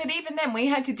 But even then, we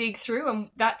had to dig through, and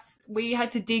we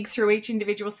had to dig through each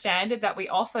individual standard that we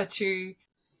offer to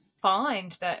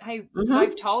find that, hey,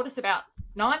 they've told us about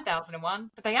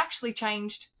 9001, but they actually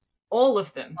changed all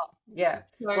of them.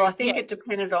 So, I think it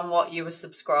depended on what you were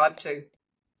subscribed to.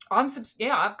 I've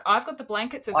got the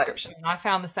blanket subscription, and I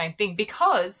found the same thing,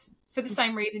 because for the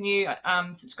same reason you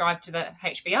subscribe to the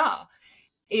HBR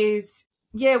is,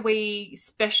 we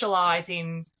specialise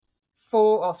in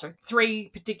four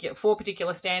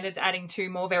particular standards, adding 2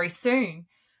 more very soon.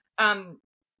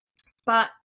 But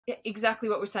exactly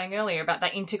what we were saying earlier about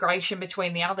that integration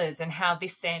between the others and how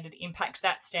this standard impacts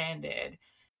that standard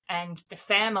and the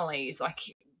families, like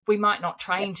we might not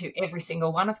train to every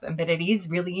single one of them, but it is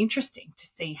really interesting to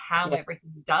see how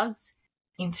everything does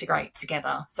integrate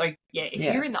together. So, if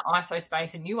you're in the ISO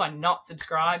space and you are not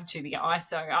subscribed to the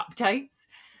ISO updates,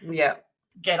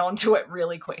 get onto it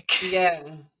really quick. Yeah,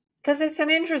 because it's an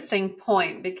interesting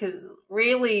point, because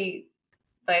really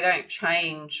they don't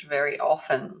change very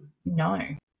often. No.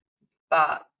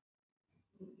 But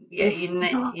you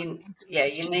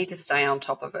need to stay on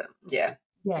top of it. Yeah,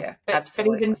 but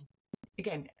absolutely. But even,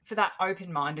 again, for that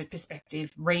open-minded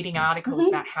perspective, reading articles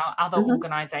about how other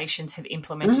organisations have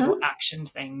implemented or actioned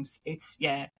things, it's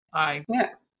I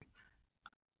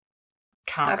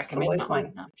can't recommend that one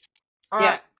enough. All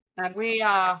right, we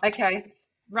are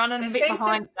running a bit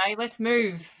behind today. Let's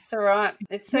move. It's all right.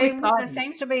 There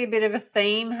seems to be a bit of a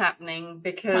theme happening,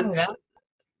 because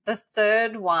the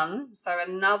third one, so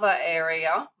another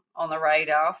area on the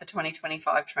radar for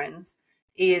 2025 trends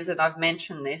is, and I've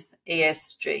mentioned this,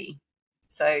 ESG.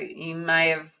 So you may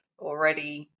have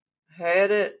already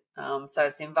heard it. So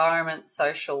it's environment,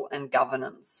 social, and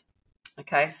governance.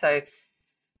 Okay, so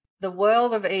the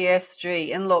world of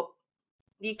ESG, and look,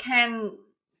 you can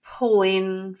pull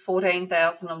in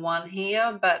 14,001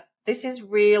 here, but this is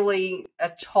really a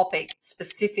topic,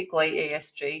 specifically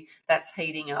ESG, that's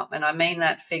heating up. And I mean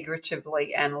that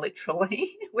figuratively and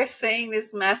literally. We're seeing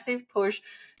this massive push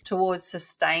towards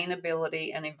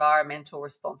sustainability and environmental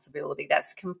responsibility.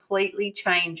 That's completely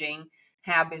changing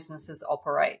how businesses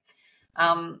operate.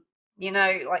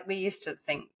 Like we used to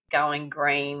think going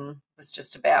green was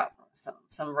just about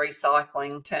some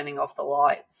recycling, turning off the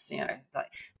lights,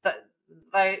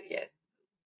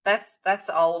 that's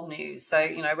old news. So,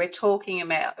 we're talking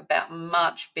about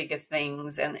much bigger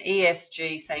things, and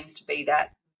ESG seems to be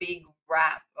that big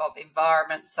wrap of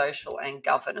environment, social, and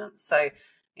governance. So,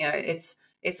 it's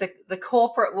the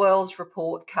corporate world's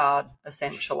report card,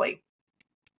 essentially.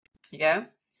 Yeah.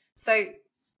 So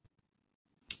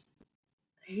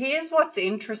here's what's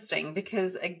interesting,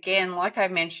 because, again, like I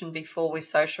mentioned before with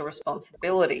social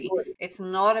responsibility, it's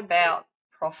not about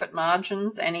profit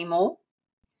margins anymore.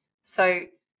 So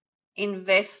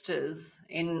investors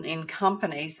in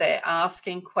companies, they're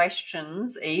asking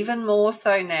questions even more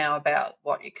so now about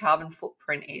what your carbon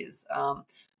footprint is,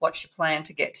 what's your plan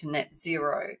to get to net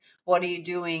zero, what are you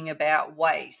doing about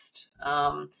waste.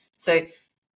 So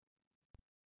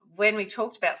when we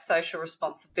talked about social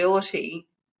responsibility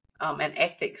and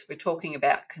ethics, we're talking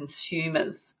about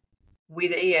consumers.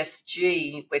 With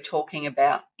ESG, we're talking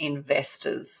about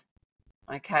investors.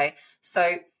 Okay,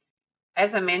 so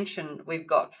as I mentioned, we've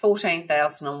got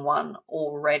 14,001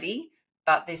 already,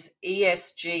 but this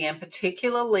ESG, and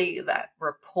particularly that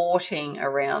reporting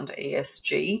around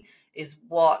ESG, is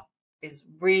what is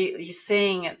really, you're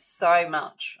seeing it so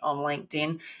much on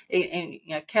LinkedIn.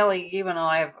 Kelly, you and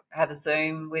I have had a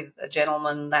Zoom with a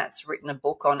gentleman that's written a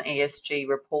book on ESG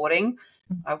reporting.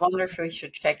 I wonder if we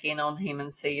should check in on him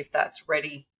and see if that's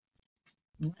ready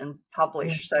and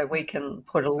published, so we can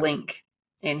put a link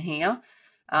in here.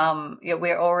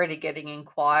 We're already getting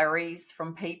inquiries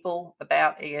from people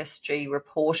about ESG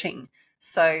reporting.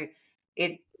 So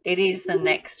it is the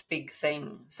next big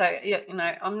thing. So,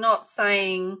 I'm not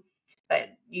saying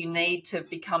that you need to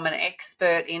become an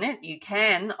expert in it. You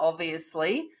can,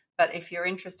 obviously, but if you're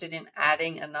interested in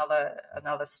adding another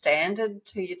standard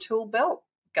to your tool belt,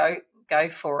 go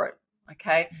for it.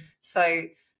 Okay. So,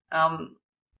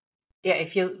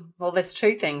 there's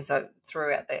two things I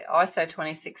threw out there. ISO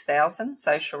 26000,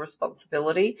 social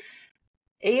responsibility,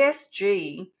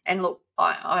 ESG, and look,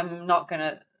 I'm not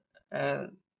going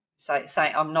to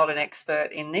say I'm not an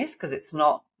expert in this, because it's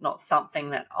not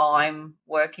something that I'm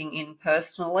working in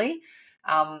personally.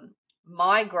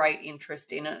 My great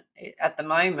interest in it at the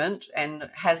moment, and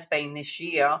has been this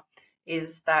year,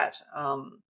 is that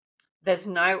there's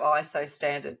no ISO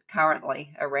standard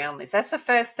currently around this. That's the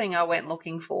first thing I went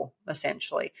looking for,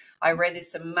 essentially. I read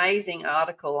this amazing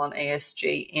article on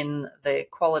ESG in the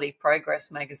Quality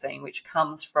Progress magazine, which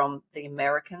comes from the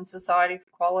American Society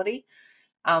of Quality.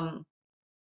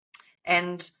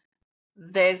 And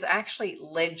there's actually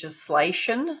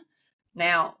legislation.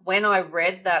 Now, when I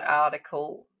read that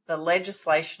article, the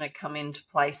legislation had come into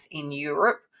place in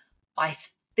Europe, I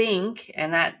think,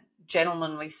 and that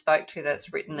gentleman we spoke to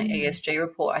that's written the ESG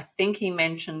report, I think he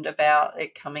mentioned about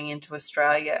it coming into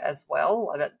Australia as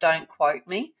well, but don't quote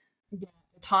me. Yeah,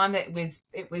 the time it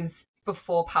was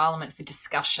before Parliament for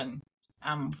discussion.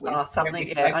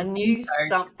 I knew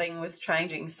something was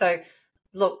changing. So,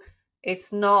 look,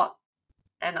 it's not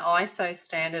an ISO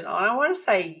standard, I don't want to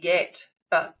say yet,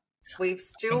 but we've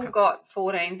still got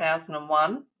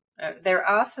 14,001. There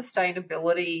are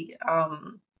sustainability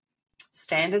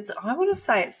standards. I want to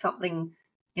say it's something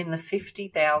in the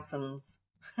 50,000s.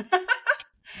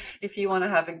 If you want to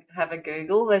have a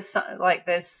Google, there's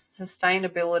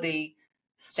sustainability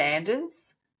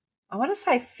standards. I want to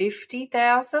say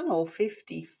 50,000 or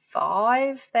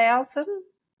 55,000.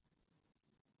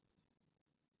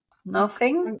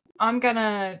 Nothing. I'm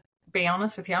gonna be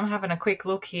honest with you. I'm having a quick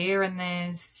look here, and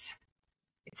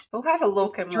we'll have a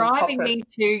look and driving we'll pop me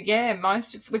to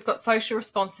we've got social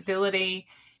responsibility.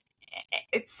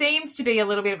 It seems to be a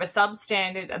little bit of a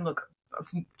substandard, and look, I've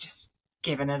just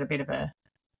given it a bit of an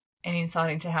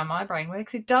insight into how my brain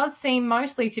works. It does seem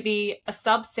mostly to be a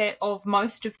subset of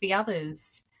most of the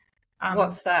others.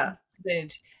 What's that?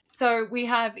 So we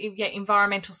have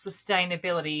environmental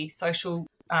sustainability, social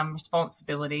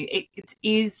responsibility. It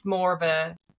is more of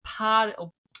a part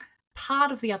of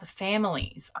the other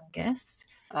families, I guess.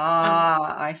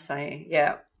 I see.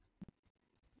 Yeah.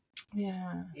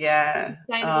 Yeah. Yeah.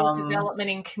 Sustainable development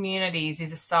in communities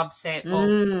is a subset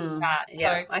of that.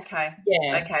 Yeah. So, okay.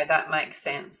 Yeah. Okay, that makes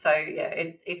sense. So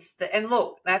yeah, and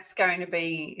look, that's going to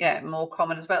be more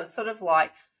common as well. It's sort of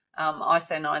like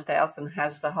ISO 9000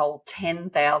 has the whole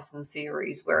 10,000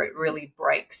 series where it really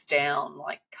breaks down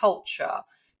like culture,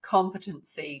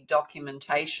 competency,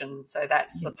 documentation. So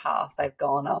that's the path they've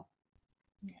gone up.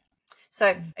 Yeah.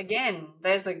 So again,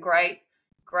 there's a great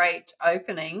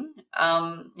opening.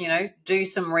 Do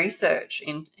some research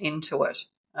into it.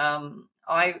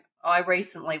 I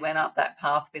recently went up that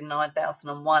path with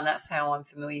 9001. That's how I'm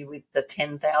familiar with the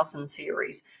 10,000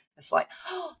 series. It's like,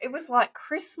 it was like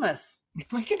Christmas.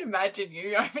 I can imagine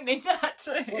you opening that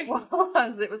too. It was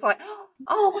like,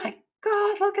 oh my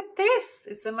God, look at this.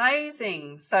 It's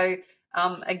amazing. So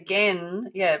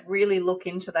again, really look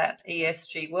into that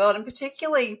ESG world, and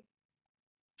particularly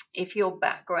if your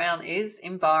background is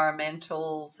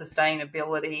environmental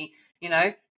sustainability,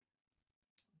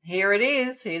 here it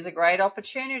is. Here's a great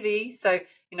opportunity. So,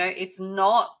 it's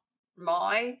not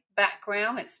my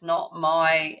background. It's not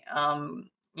my,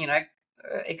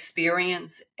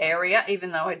 experience area,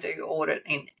 even though I do audit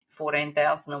in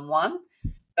 14,001.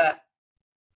 But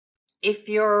if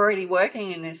you're already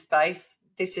working in this space,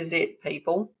 this is it,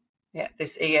 people. Yeah,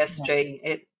 this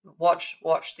ESG, watch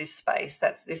this space.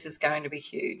 This is going to be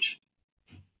huge.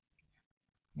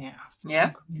 Yeah.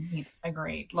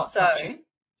 Agreed. So,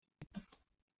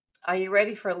 are you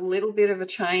ready for a little bit of a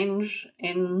change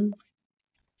in?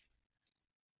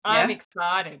 I'm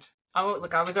excited. I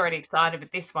was already excited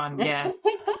with this one. Yeah,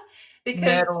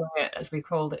 because as we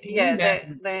called it. Yeah,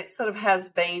 there sort of has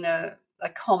been a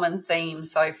common theme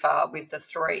so far with the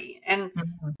three, and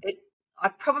I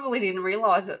probably didn't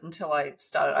realise it until I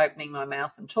started opening my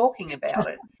mouth and talking about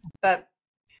it. But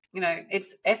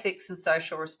it's ethics and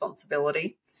social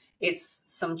responsibility. It's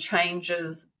some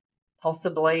changes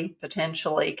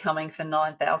potentially coming for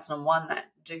 9001 that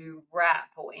do wrap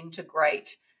or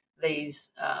integrate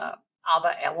these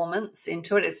other elements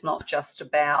into it. It's not just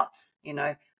about,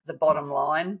 the bottom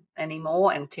line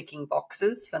anymore and ticking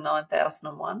boxes for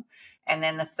 9001. And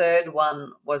then the third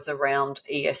one was around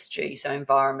ESG, so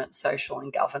environment, social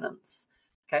and governance.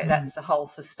 Okay, that's the whole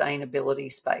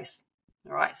sustainability space.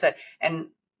 All right, so, and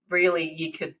really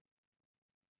you could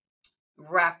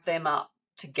wrap them up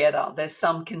together. There's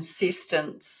some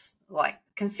consistent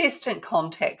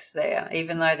context there,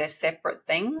 even though they're separate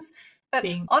things. But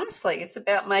honestly, it's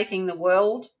about making the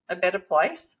world a better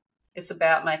place. It's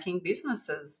about making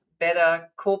businesses better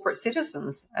corporate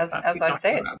citizens, as I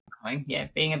said. Yeah,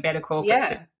 being a better corporate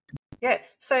citizen. Yeah.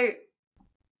 So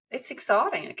it's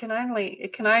exciting. It can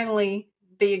only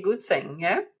be a good thing,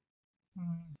 yeah?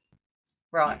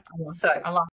 Right. I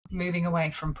like moving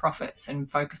away from profits and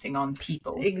focusing on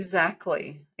people.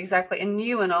 Exactly. And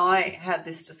you and I had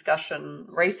this discussion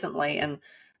recently, and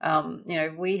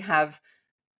we have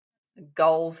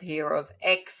goals here of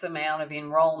X amount of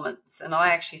enrollments, and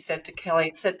I actually said to Kelly,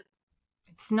 it's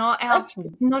not our that's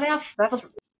value.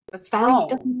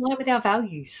 wrong. It doesn't lie with our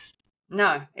values.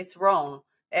 No, it's wrong.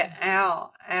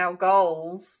 Our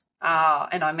goals are,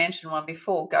 and I mentioned one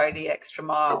before, go the extra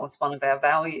mile. It's one of our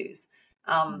values.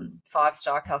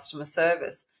 5-star customer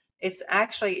service. It's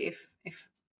actually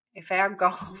if our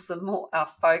goals are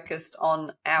focused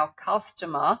on our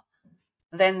customer,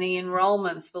 then the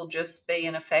enrollments will just be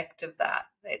an effect of that.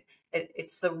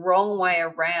 It's the wrong way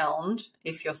around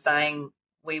if you're saying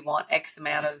we want X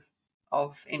amount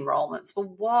of enrollments.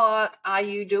 Well, what are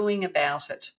you doing about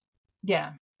it?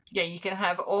 Yeah, you can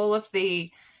have all of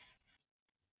the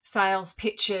sales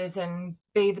pitches and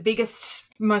be the biggest,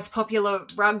 most popular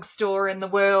rug store in the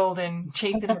world and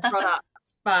cheapen the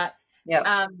products. But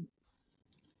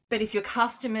but if your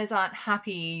customers aren't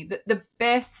happy, the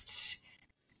best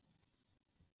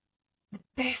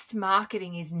best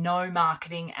marketing is no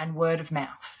marketing and word of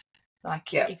mouth.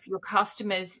 Like, if your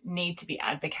customers need to be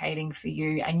advocating for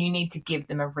you, and you need to give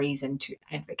them a reason to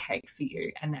advocate for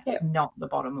you, and that's not the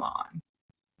bottom line.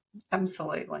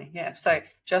 Absolutely. Yeah. So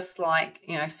just like,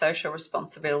 social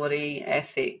responsibility,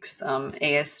 ethics,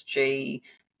 ESG,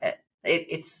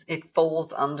 it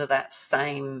falls under that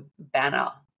same banner.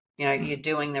 You're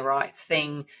doing the right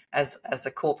thing as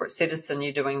a corporate citizen,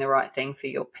 you're doing the right thing for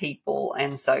your people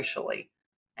and socially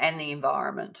and the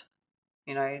environment.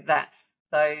 That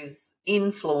those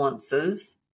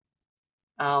influences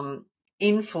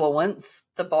influence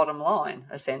the bottom line,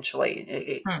 essentially.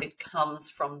 It comes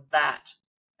from that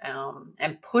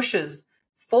and pushes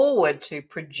forward to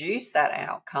produce that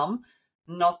outcome,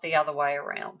 not the other way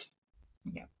around.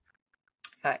 Yeah.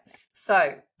 Okay.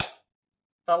 So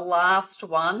the last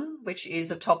one, which is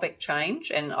a topic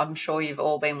change, and I'm sure you've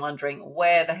all been wondering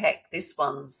where the heck this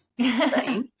one's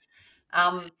been.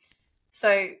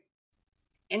 So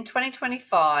in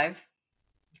 2025,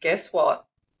 guess what?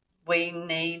 We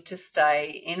need to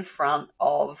stay in front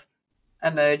of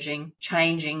emerging,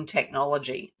 changing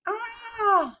technology.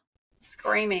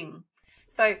 Screaming.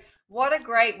 So what a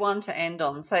great one to end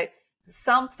on. So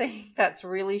something that's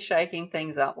really shaking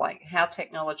things up, like how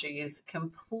technology is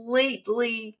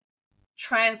completely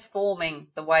transforming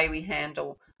the way we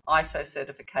handle ISO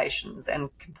certifications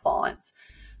and compliance.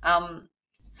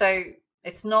 So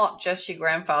it's not just your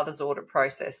grandfather's audit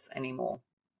process anymore.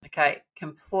 Okay,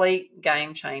 complete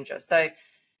game changer. So,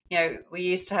 we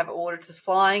used to have auditors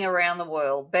flying around the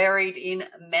world, buried in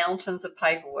mountains of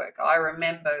paperwork. I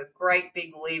remember great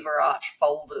big lever arch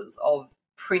folders of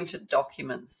printed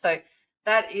documents. So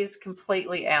that is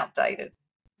completely outdated.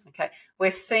 Okay,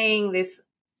 we're seeing this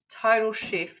total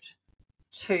shift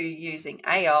to using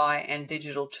AI and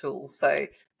digital tools. So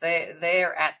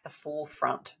they're at the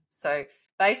forefront. So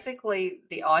basically,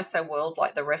 the ISO world,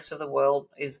 like the rest of the world,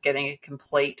 is getting a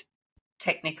complete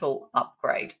technical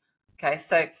upgrade. Okay,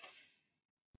 so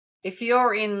if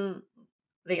you're in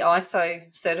the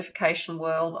ISO certification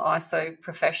world, ISO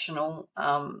professional,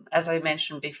 as I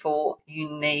mentioned before, you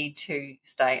need to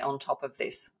stay on top of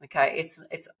this. Okay,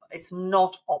 it's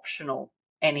not optional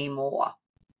anymore.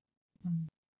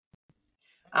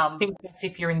 I think that's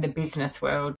if you're in the business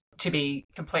world. To be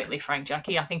completely frank,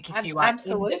 Jackie, I think if you are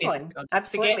absolutely, in the business world,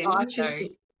 absolutely,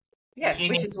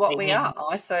 which is what we are.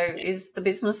 ISO is the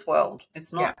business world.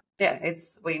 It's not.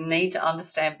 We need to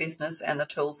understand business and the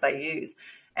tools they use.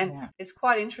 And it's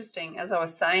quite interesting. As I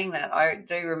was saying that, I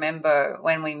do remember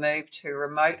when we moved to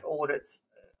remote audits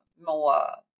more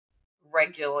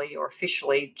regularly or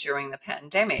officially during the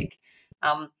pandemic,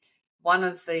 one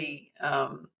of the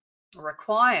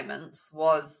requirements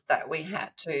was that we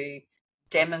had to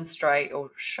demonstrate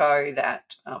or show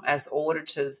that as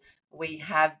auditors we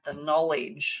had the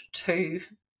knowledge to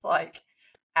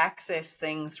access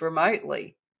things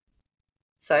remotely.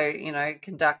 So,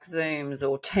 conduct Zooms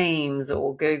or Teams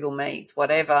or Google Meets,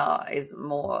 whatever is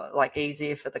more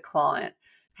easier for the client,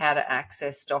 how to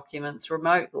access documents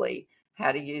remotely,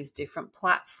 how to use different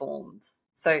platforms.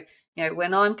 So,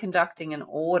 when I'm conducting an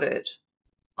audit,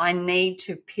 I need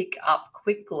to pick up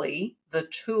quickly the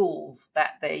tools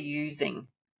that they're using.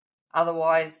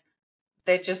 Otherwise,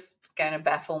 they're just going to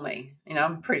baffle me.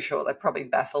 I'm pretty sure they probably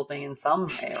baffled me in some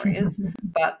areas,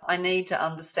 but I need to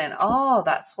understand,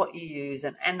 that's what you use,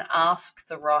 and ask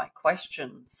the right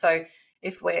questions. So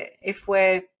if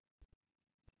we're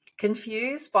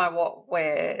confused by what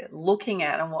we're looking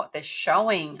at and what they're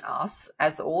showing us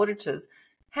as auditors,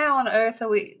 how on earth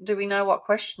do we know what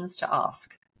questions to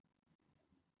ask?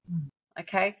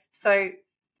 Okay, so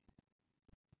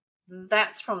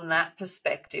that's from that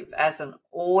perspective as an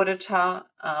auditor,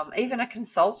 even a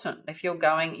consultant. If you're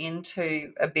going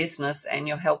into a business and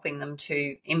you're helping them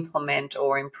to implement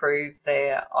or improve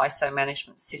their ISO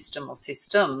management system or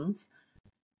systems,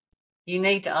 you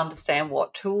need to understand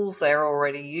what tools they're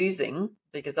already using,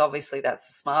 because obviously that's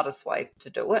the smartest way to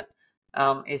do it,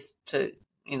 is to,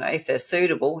 if they're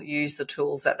suitable, use the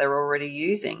tools that they're already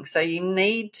using. So you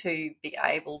need to be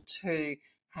able to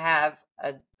have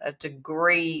a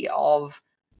degree of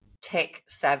tech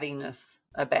savviness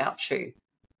about you,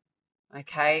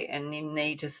 okay, and you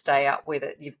need to stay up with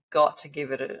it. You've got to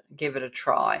give it a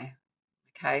try,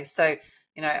 okay. So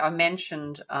I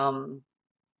mentioned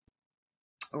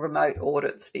remote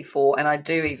audits before, and I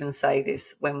do even say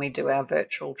this when we do our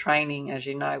virtual training. As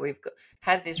you know, we've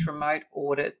had this remote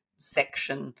audit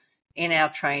section in our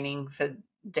training for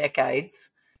decades.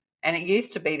 And it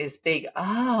used to be this big,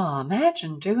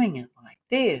 imagine doing it like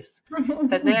this.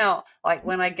 But now, like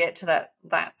when I get to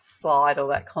that slide or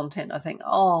that content, I think,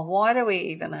 why do we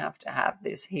even have to have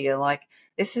this here? Like,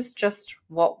 this is just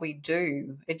what we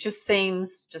do. It just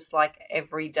seems just like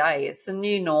every day. It's the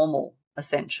new normal,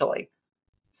 essentially.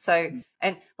 So,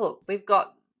 and look, we've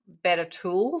got better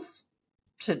tools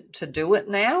to do it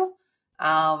now.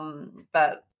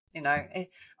 But,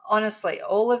 honestly,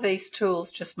 all of these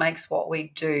tools just makes what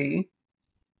we do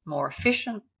more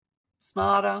efficient,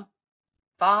 smarter,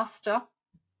 faster,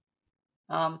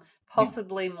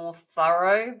 possibly more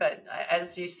thorough. But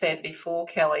as you said before,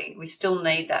 Kelly, we still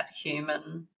need that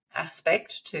human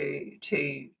aspect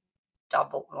to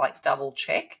double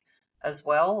check as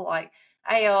well. Like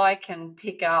AI can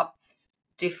pick up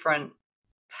different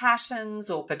patterns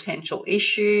or potential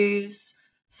issues.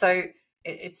 So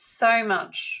it's so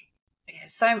much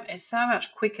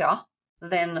quicker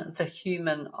than the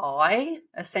human eye,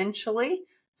 essentially.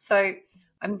 So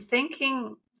I'm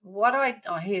thinking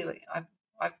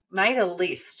I've made a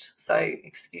list. So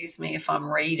excuse me if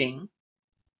I'm reading,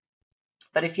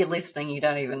 but if you're listening, you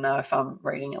don't even know if I'm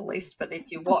reading a list. But if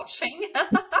you're watching,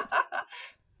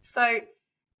 so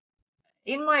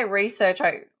in my research,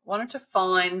 I wanted to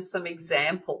find some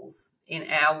examples in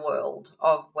our world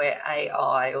of where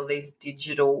AI or these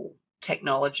digital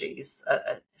technologies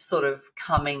are sort of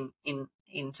coming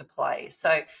into play.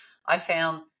 So I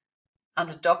found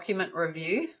under document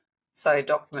review, so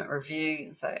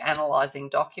analysing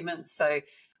documents. So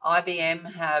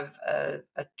IBM have a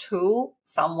tool,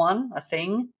 a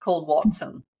thing called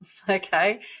Watson,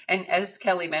 okay? And as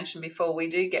Kelly mentioned before, we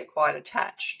do get quite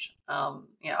attached.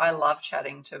 I love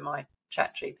chatting to my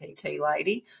ChatGPT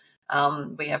lady.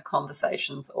 We have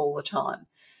conversations all the time.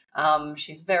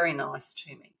 She's very nice to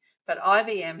me. But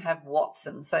IBM have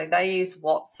Watson, so they use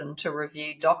Watson to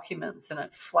review documents, and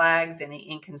it flags any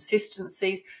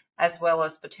inconsistencies as well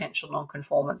as potential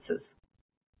non-conformances.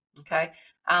 Okay.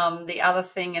 The other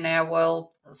thing in our world,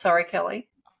 sorry, Kelly.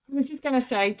 I was just going to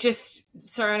say,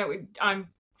 sorry, I'm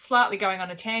slightly going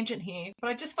on a tangent here, but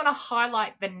I just want to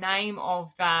highlight the name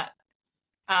of that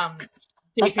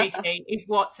GPT is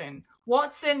Watson.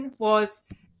 Watson was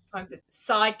the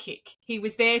sidekick. He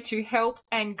was there to help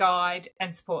and guide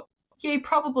and support. He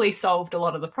probably solved a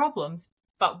lot of the problems,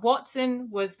 but Watson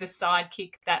was the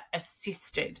sidekick that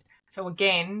assisted. So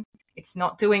again, it's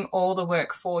not doing all the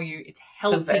work for you. It's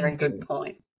helping. That's a very good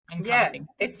point. Yeah,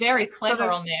 it's very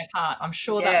clever on their part. I'm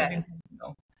sure that was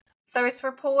intentional. So it's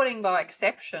reporting by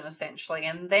exception, essentially,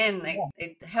 and then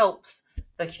it helps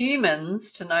the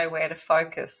humans to know where to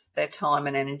focus their time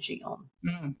and energy on.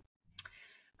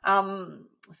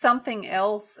 Something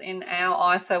else in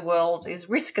our ISO world is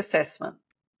risk assessment.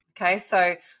 Okay,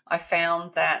 so I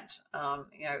found that,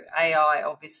 AI,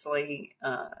 obviously,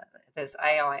 there's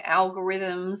AI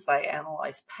algorithms. They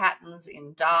analyze patterns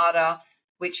in data,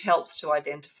 which helps to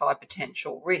identify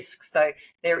potential risks. So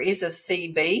there is a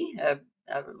CB, a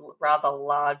rather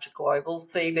large global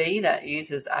CB that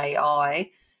uses AI.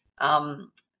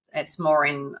 It's more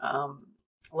in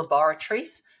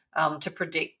laboratories to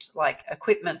predict like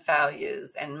equipment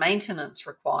failures and maintenance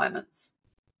requirements.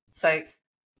 So,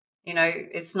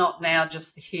 it's not now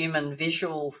just the human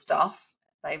visual stuff.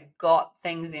 They've got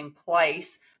things in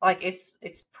place. Like it's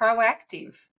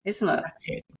proactive, isn't it?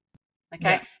 Okay.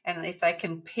 Yeah. And if they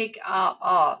can pick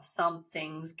up,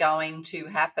 something's going to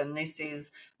happen, this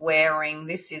is wearing,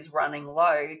 this is running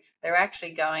low, they're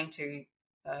actually going to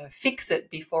fix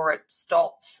it before it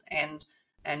stops and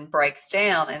breaks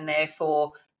down, and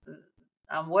therefore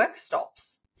work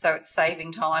stops. So it's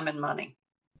saving time and money.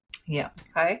 Yeah.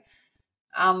 Okay.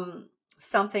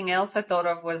 Something else I thought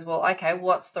of was,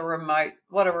 what are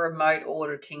remote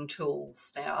auditing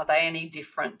tools now? Are they any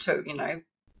different to,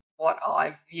 what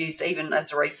I've used even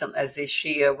as recent as this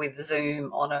year with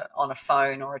Zoom on a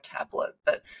phone or a tablet?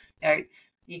 But,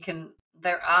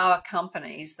 there are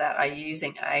companies that are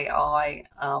using AI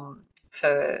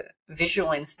for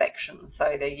visual inspection.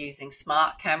 So they're using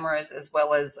smart cameras as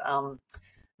well as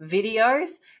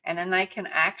videos, and then they can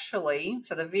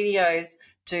so the videos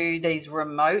do these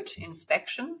remote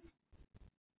inspections,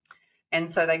 and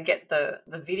so they get the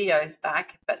videos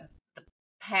back, but the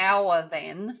power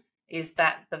then is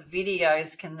that the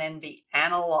videos can then be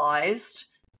analyzed,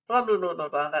 blah blah blah blah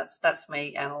blah. That's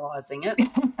me analyzing it,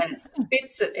 and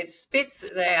it spits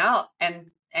it out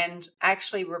and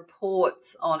actually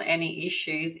reports on any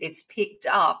issues it's picked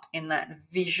up in that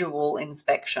visual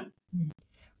inspection.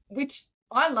 Which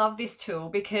I love this tool,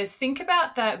 because think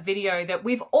about that video that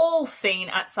we've all seen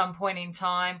at some point in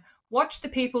time. Watch the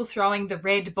people throwing the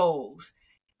red balls.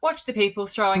 watch the people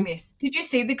throwing this. Did you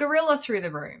see the gorilla through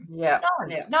the room? Yeah. No,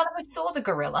 Yeah. none of us saw the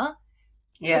gorilla.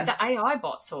 Yes. But the AI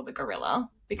bot saw the gorilla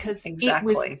because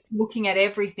Exactly. it was looking at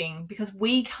everything, because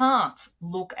we can't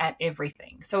look at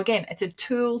everything. So again, it's a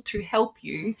tool to help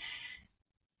you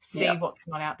see what's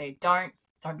not out there. Don't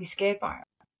be scared by it.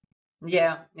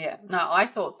 Yeah, yeah. No, I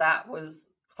thought that was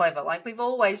clever. Like, we've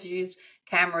always used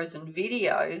cameras and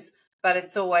videos, but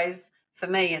it's always, for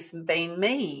me, it's been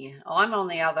me. I'm on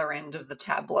the other end of the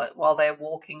tablet while they're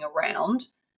walking around.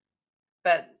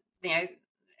 But,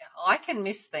 I can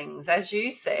miss things. As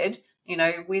you said,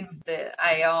 with the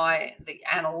AI, the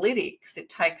analytics, it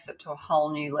takes it to a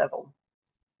whole new level.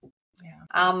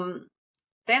 Yeah.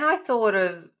 Then I thought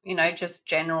of, just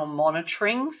general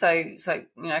monitoring. So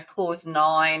clause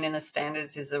 9 in the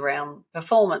standards is around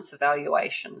performance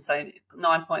evaluation. So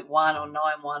 9.1 or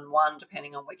 911,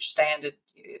 depending on which standard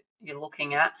you're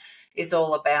looking at, is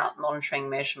all about monitoring,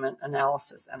 measurement,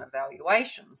 analysis, and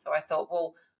evaluation. So I thought,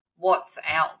 well, what's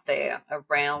out there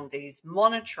around these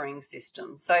monitoring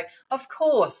systems? So, of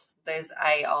course, there's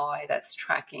AI that's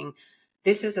tracking.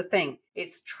 This is the thing.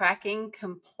 It's tracking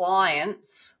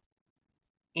compliance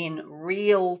in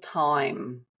real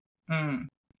time.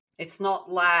 It's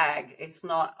not lag. It's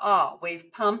not,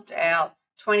 we've pumped out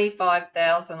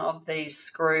 25,000 of these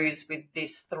screws with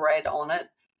this thread on it.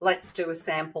 Let's do a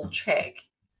sample check.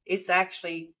 It's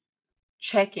actually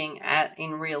checking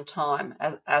in real time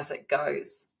as it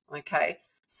goes. Okay.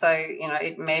 So,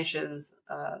 it measures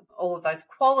all of those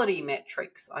quality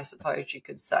metrics, I suppose you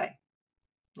could say.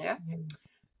 Yeah.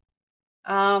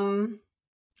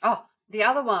 The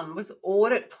other one was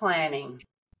audit planning.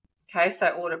 Okay, so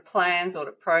audit plans,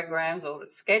 audit programs,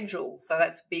 audit schedules. So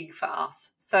that's big for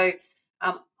us. So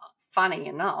funny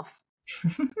enough,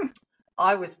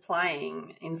 I was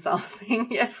playing in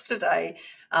something yesterday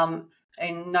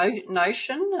in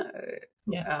Notion,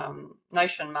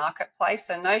 Notion Marketplace.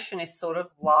 So Notion is sort of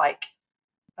like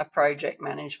a project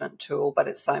management tool, but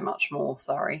it's so much more,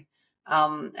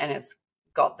 and it's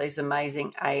got these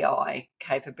amazing AI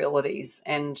capabilities,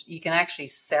 and you can actually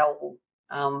sell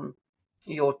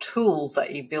your tools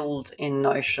that you build in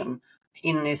Notion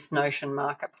in this Notion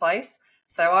Marketplace.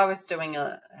 So I was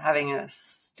having a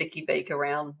sticky beak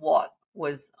around what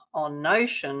was on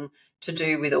Notion to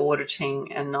do with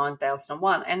auditing and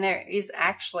 9001. And there's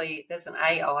an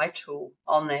AI tool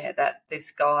on there that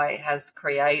this guy has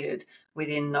created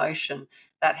within Notion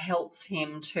that helps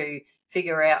him to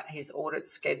figure out his audit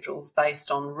schedules based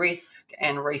on risk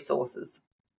and resources.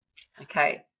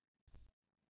 Okay.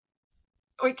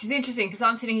 Which is interesting, because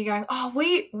I'm sitting here going,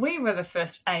 we were the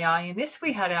first AI in this.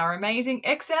 We had our amazing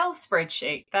Excel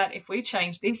spreadsheet that if we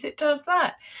change this, it does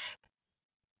that.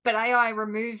 But AI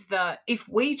removes the if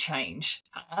we change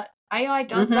part. AI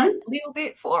does that little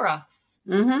bit for us.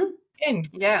 And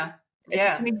yeah. It's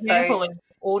just an example of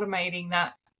automating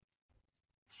that.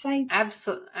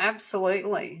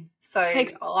 Absolutely. So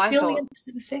takes billionths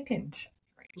of a second.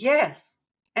 Yes.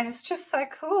 And it's just so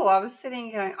cool. I was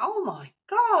sitting here going, oh my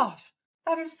gosh,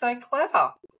 that is so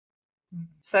clever.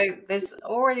 So this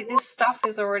stuff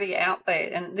is already out there,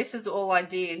 and this is all I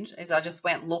did is I just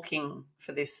went looking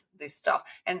for this stuff,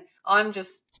 and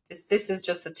this is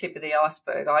just the tip of the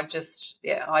iceberg. I just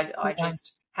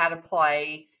had a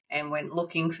play and went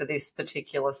looking for this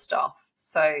particular stuff.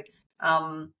 So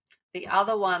the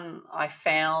other one I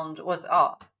found was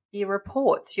your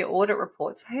reports, your audit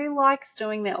reports. Who likes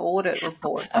doing their audit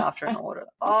reports after an audit?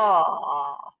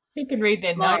 You can read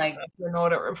their notes after an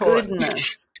audit report.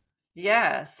 Goodness.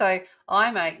 Yeah, so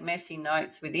I make messy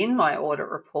notes within my audit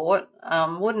report.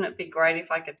 Wouldn't it be great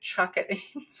if I could chuck it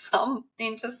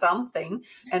into something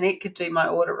and it could do my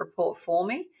audit report for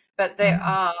me? But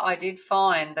I did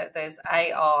find that there's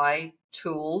AI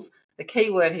tools. The key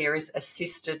word here is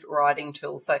assisted writing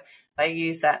tools. So they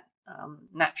use that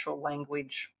natural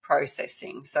language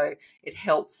processing. So it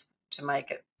helps to make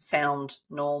it sound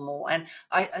normal. And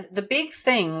the big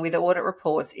thing with audit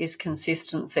reports is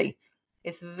consistency.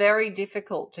 It's very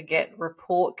difficult to get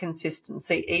report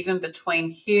consistency even between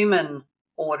human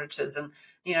auditors. And,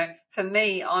 for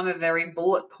me, I'm a very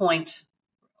bullet point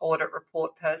audit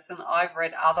report person. I've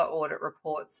read other audit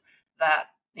reports that,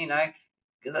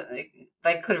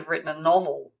 they could have written a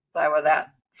novel. They were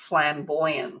that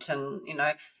flamboyant and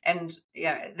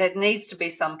there needs to be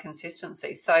some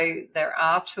consistency. So there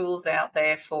are tools out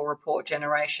there for report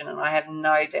generation, and I have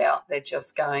no doubt they're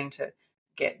just going to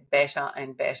get better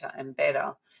and better and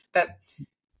better. But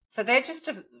so they're just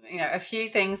a few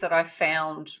things that I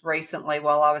found recently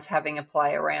while I was having a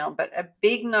play around. But a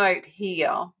big note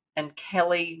here, and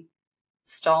Kelly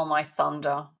stole my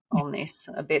thunder on this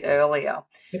a bit earlier.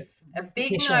 A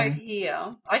big note here,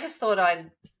 I just thought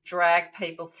I'd drag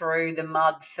people through the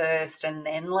mud first and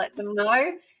then let them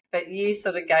know, but you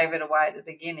sort of gave it away at the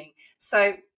beginning.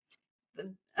 So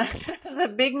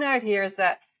the big note here is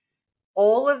that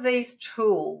all of these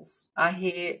tools are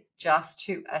here just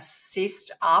to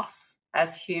assist us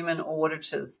as human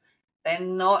auditors. They're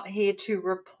not here to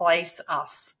replace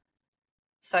us.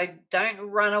 So don't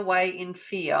run away in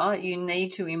fear. You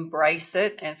need to embrace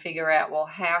it and figure out, well,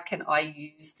 how can I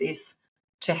use this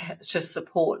to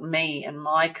support me and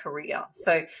my career?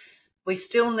 So we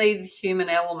still need the human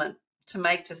element to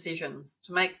make decisions,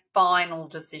 to make final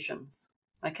decisions.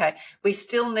 Okay, we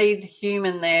still need the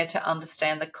human there to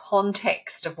understand the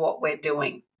context of what we're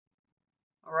doing.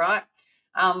 All right,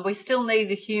 we still need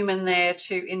the human there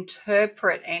to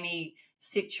interpret any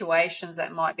situations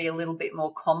that might be a little bit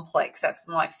more complex. That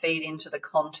might feed into the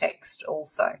context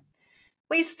also.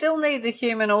 We still need the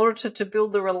human auditor to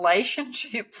build the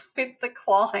relationships with the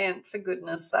client, for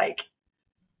goodness sake.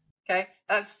 Okay,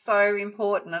 that's so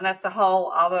important, and that's a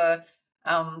whole other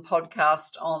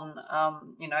podcast on,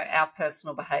 our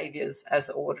personal behaviours as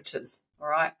auditors, all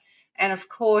right? And, of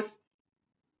course,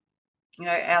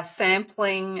 our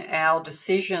sampling, our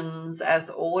decisions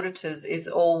as auditors is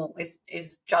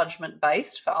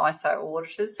judgment-based for ISO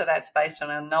auditors, so that's based on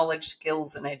our knowledge,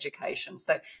 skills and education.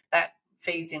 So that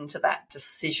feeds into that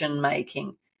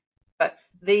decision-making. But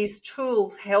these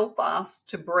tools help us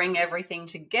to bring everything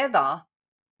together,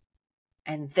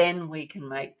 and then we can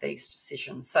make these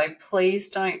decisions. So please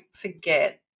don't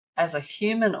forget, as a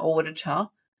human auditor,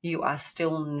 you are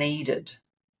still needed.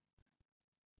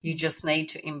 You just need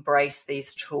to embrace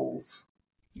these tools.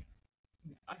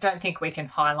 I don't think we can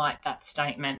highlight that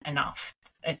statement enough.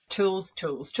 Tools,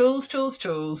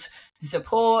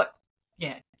 support,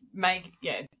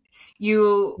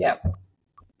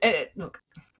 look,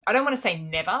 I don't want to say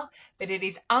never, but it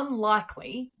is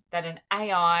unlikely that an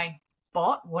AI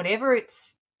bot, whatever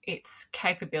its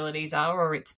capabilities are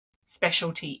or its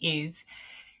specialty is,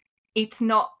 it's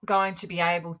not going to be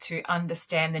able to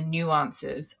understand the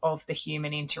nuances of the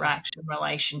human interaction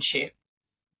relationship.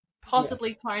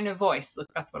 Possibly tone of voice. Look,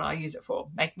 that's what I use it for.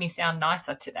 Make me sound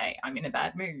nicer today. I'm in a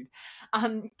bad mood.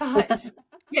 But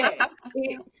yeah,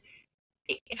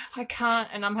 I can't,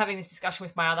 and I'm having this discussion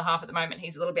with my other half at the moment.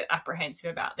 He's a little bit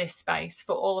apprehensive about this space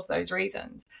for all of those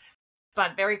reasons,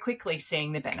 but very quickly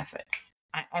seeing the benefits.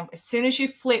 And as soon as you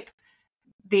flip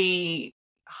the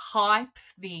hype,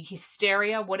 the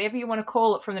hysteria, whatever you want to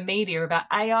call it, from the media about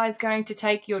AI is going to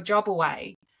take your job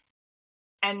away,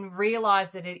 and realize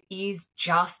that it is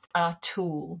just a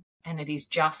tool and it is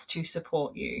just to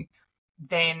support you,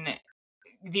 then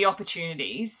the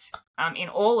opportunities in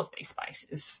all of these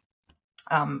spaces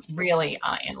really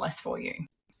are endless for you.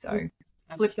 So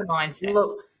flip the mindset.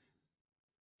 Look,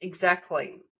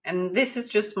 exactly. And this is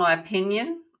just my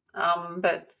opinion,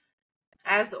 but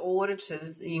as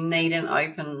auditors, you need an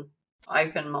open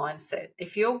mindset.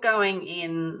 If you're going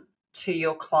in to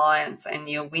your clients and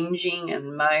you're whinging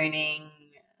and moaning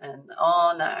and,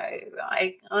 oh, no,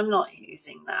 I'm not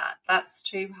using that. That's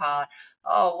too hard.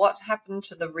 Oh, what happened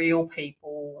to the real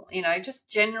people? Just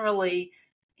generally,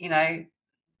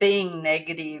 being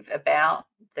negative about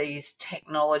these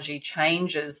technology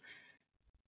changes.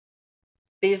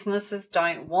 Businesses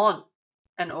don't want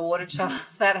an auditor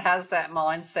that has that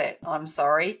mindset. I'm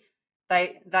sorry.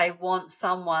 They want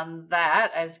someone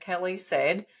that, as Kelly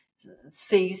said,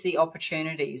 sees the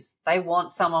opportunities. They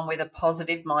want someone with a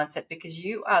positive mindset, because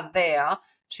you are there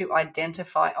to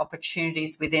identify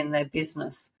opportunities within their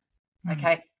business.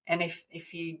 Okay. And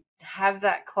if you have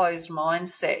that closed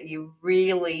mindset, you're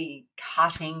really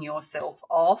cutting yourself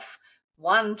off,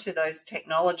 one, to those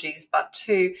technologies, but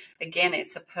two, again,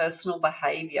 it's a personal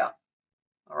behavior.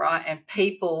 All right. And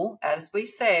people, as we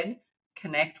said,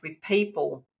 connect with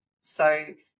people. So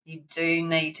you do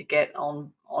need to get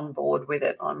on board with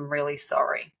it. I'm really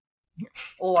sorry.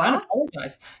 Or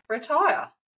apologize.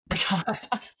 Retire.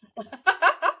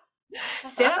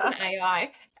 Set up an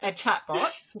AI, a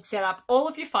chatbot, to set up all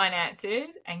of your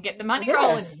finances and get the money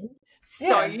rolling in.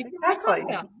 So you can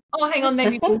retire. Oh, hang on,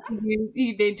 then you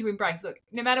need to embrace. Look,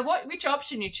 no matter which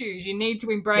option you choose, you need to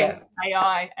embrace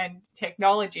AI and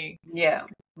technology. Yeah.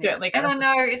 Certainly. And I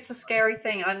know it's a scary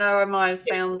thing. I know I might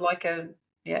sound like a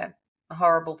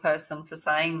horrible person for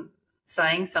saying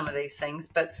some of these things,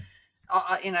 but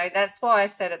that's why I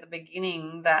said at the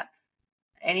beginning that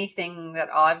anything that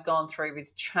I've gone through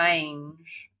with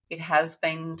change, it has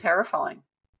been terrifying.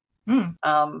 And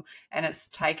it's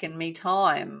taken me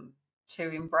time to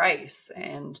embrace.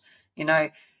 And,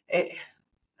 but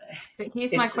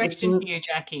here's my question to you,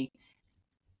 Jackie.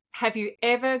 have you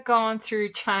ever gone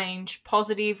through change,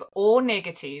 positive or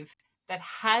negative, that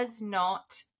has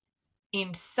not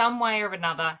in some way or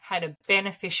another had a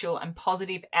beneficial and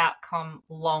positive outcome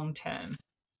long term?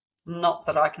 Not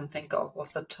that I can think of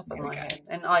off the top of my head.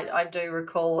 And I do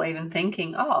recall even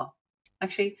thinking, oh,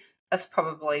 actually, that's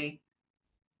probably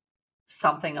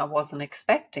something I wasn't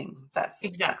expecting. That's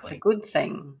a good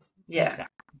thing. Yeah.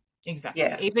 Exactly.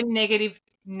 Yeah. Even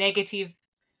negative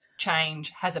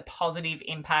change has a positive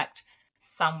impact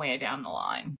somewhere down the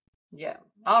line. Yeah.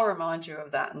 I'll remind you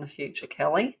of that in the future,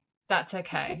 Kelly. That's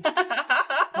okay.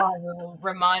 I will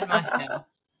remind myself.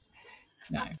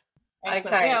 No.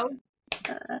 Excellent.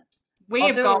 Okay. Well,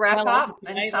 I'll do a wrap up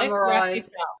and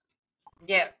summarise.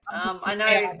 Yeah, I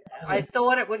know. I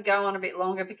thought it would go on a bit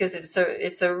longer because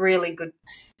it's a really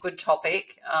good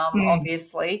topic,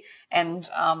 obviously, and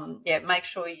make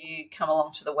sure you come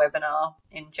along to the webinar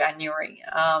in January,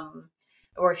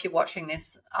 or if you're watching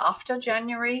this after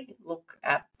January, look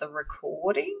at the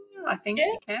recording. I think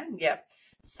you can. Yeah.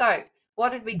 So, what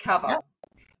did we cover? Yeah.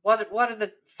 What are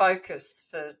the focus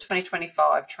for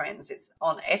 2025 trends? It's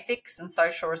on ethics and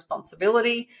social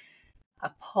responsibility,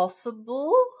 a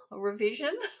possible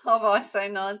revision of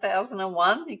ISO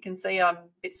 9001. You can see I'm a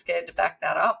bit scared to back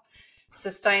that up.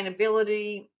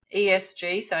 Sustainability,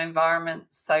 ESG, so environment,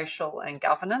 social and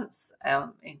governance,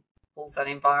 it pulls that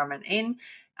environment in,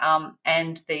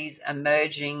 and these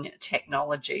emerging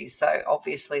technologies. So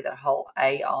obviously the whole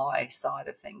AI side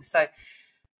of things. So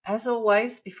as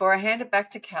always, before I hand it back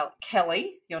to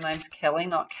Kelly, your name's Kelly,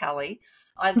 not Callie,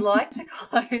 I'd like to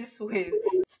close with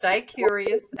stay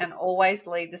curious and always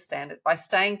lead the standard. By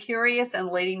staying curious and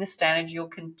leading the standard, you'll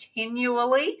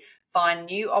continually find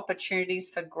new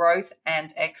opportunities for growth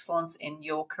and excellence in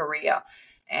your career.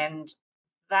 And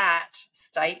that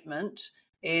statement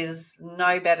is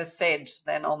no better said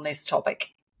than on this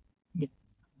topic. Yeah,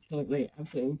 absolutely.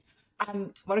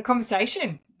 What a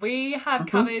conversation. We have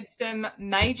covered some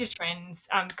major trends,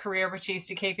 career opportunities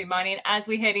to keep in mind. And as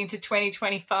we head into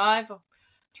 2025, I'll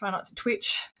try not to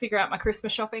twitch, figure out my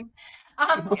Christmas shopping,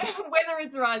 whether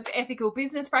it's the rise of ethical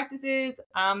business practices,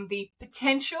 the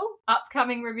potential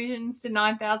upcoming revisions to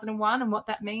 9001 and what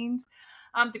that means,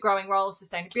 the growing role of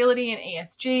sustainability and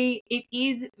ESG, it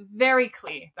is very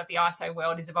clear that the ISO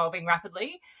world is evolving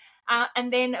rapidly.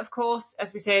 And then, of course,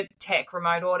 as we said, tech,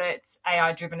 remote audits,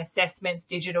 AI-driven assessments,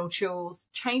 digital tools,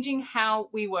 changing how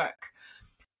we work.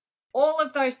 All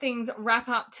of those things wrap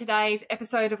up today's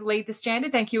episode of Lead the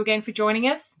Standard. Thank you again for joining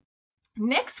us.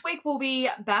 Next week, we'll be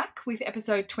back with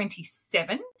episode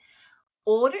 27,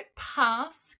 Audit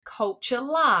Pass, Culture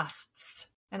Lasts.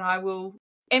 And I will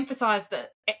emphasise the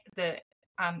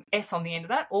S on the end of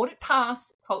that, Audit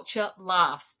Pass, Culture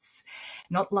Lasts.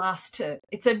 Not last.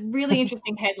 It's a really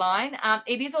interesting headline.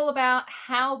 It is all about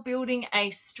how building a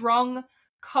strong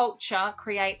culture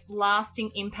creates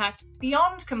lasting impact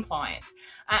beyond compliance.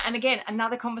 And again,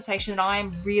 another conversation that I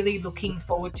am really looking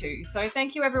forward to. So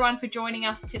thank you everyone for joining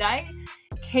us today.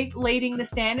 Keep leading the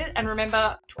standard. And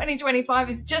remember, 2025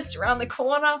 is just around the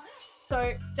corner.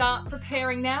 So start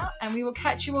preparing now and we will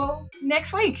catch you all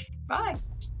next week. Bye.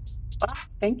 Bye.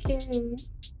 Thank you.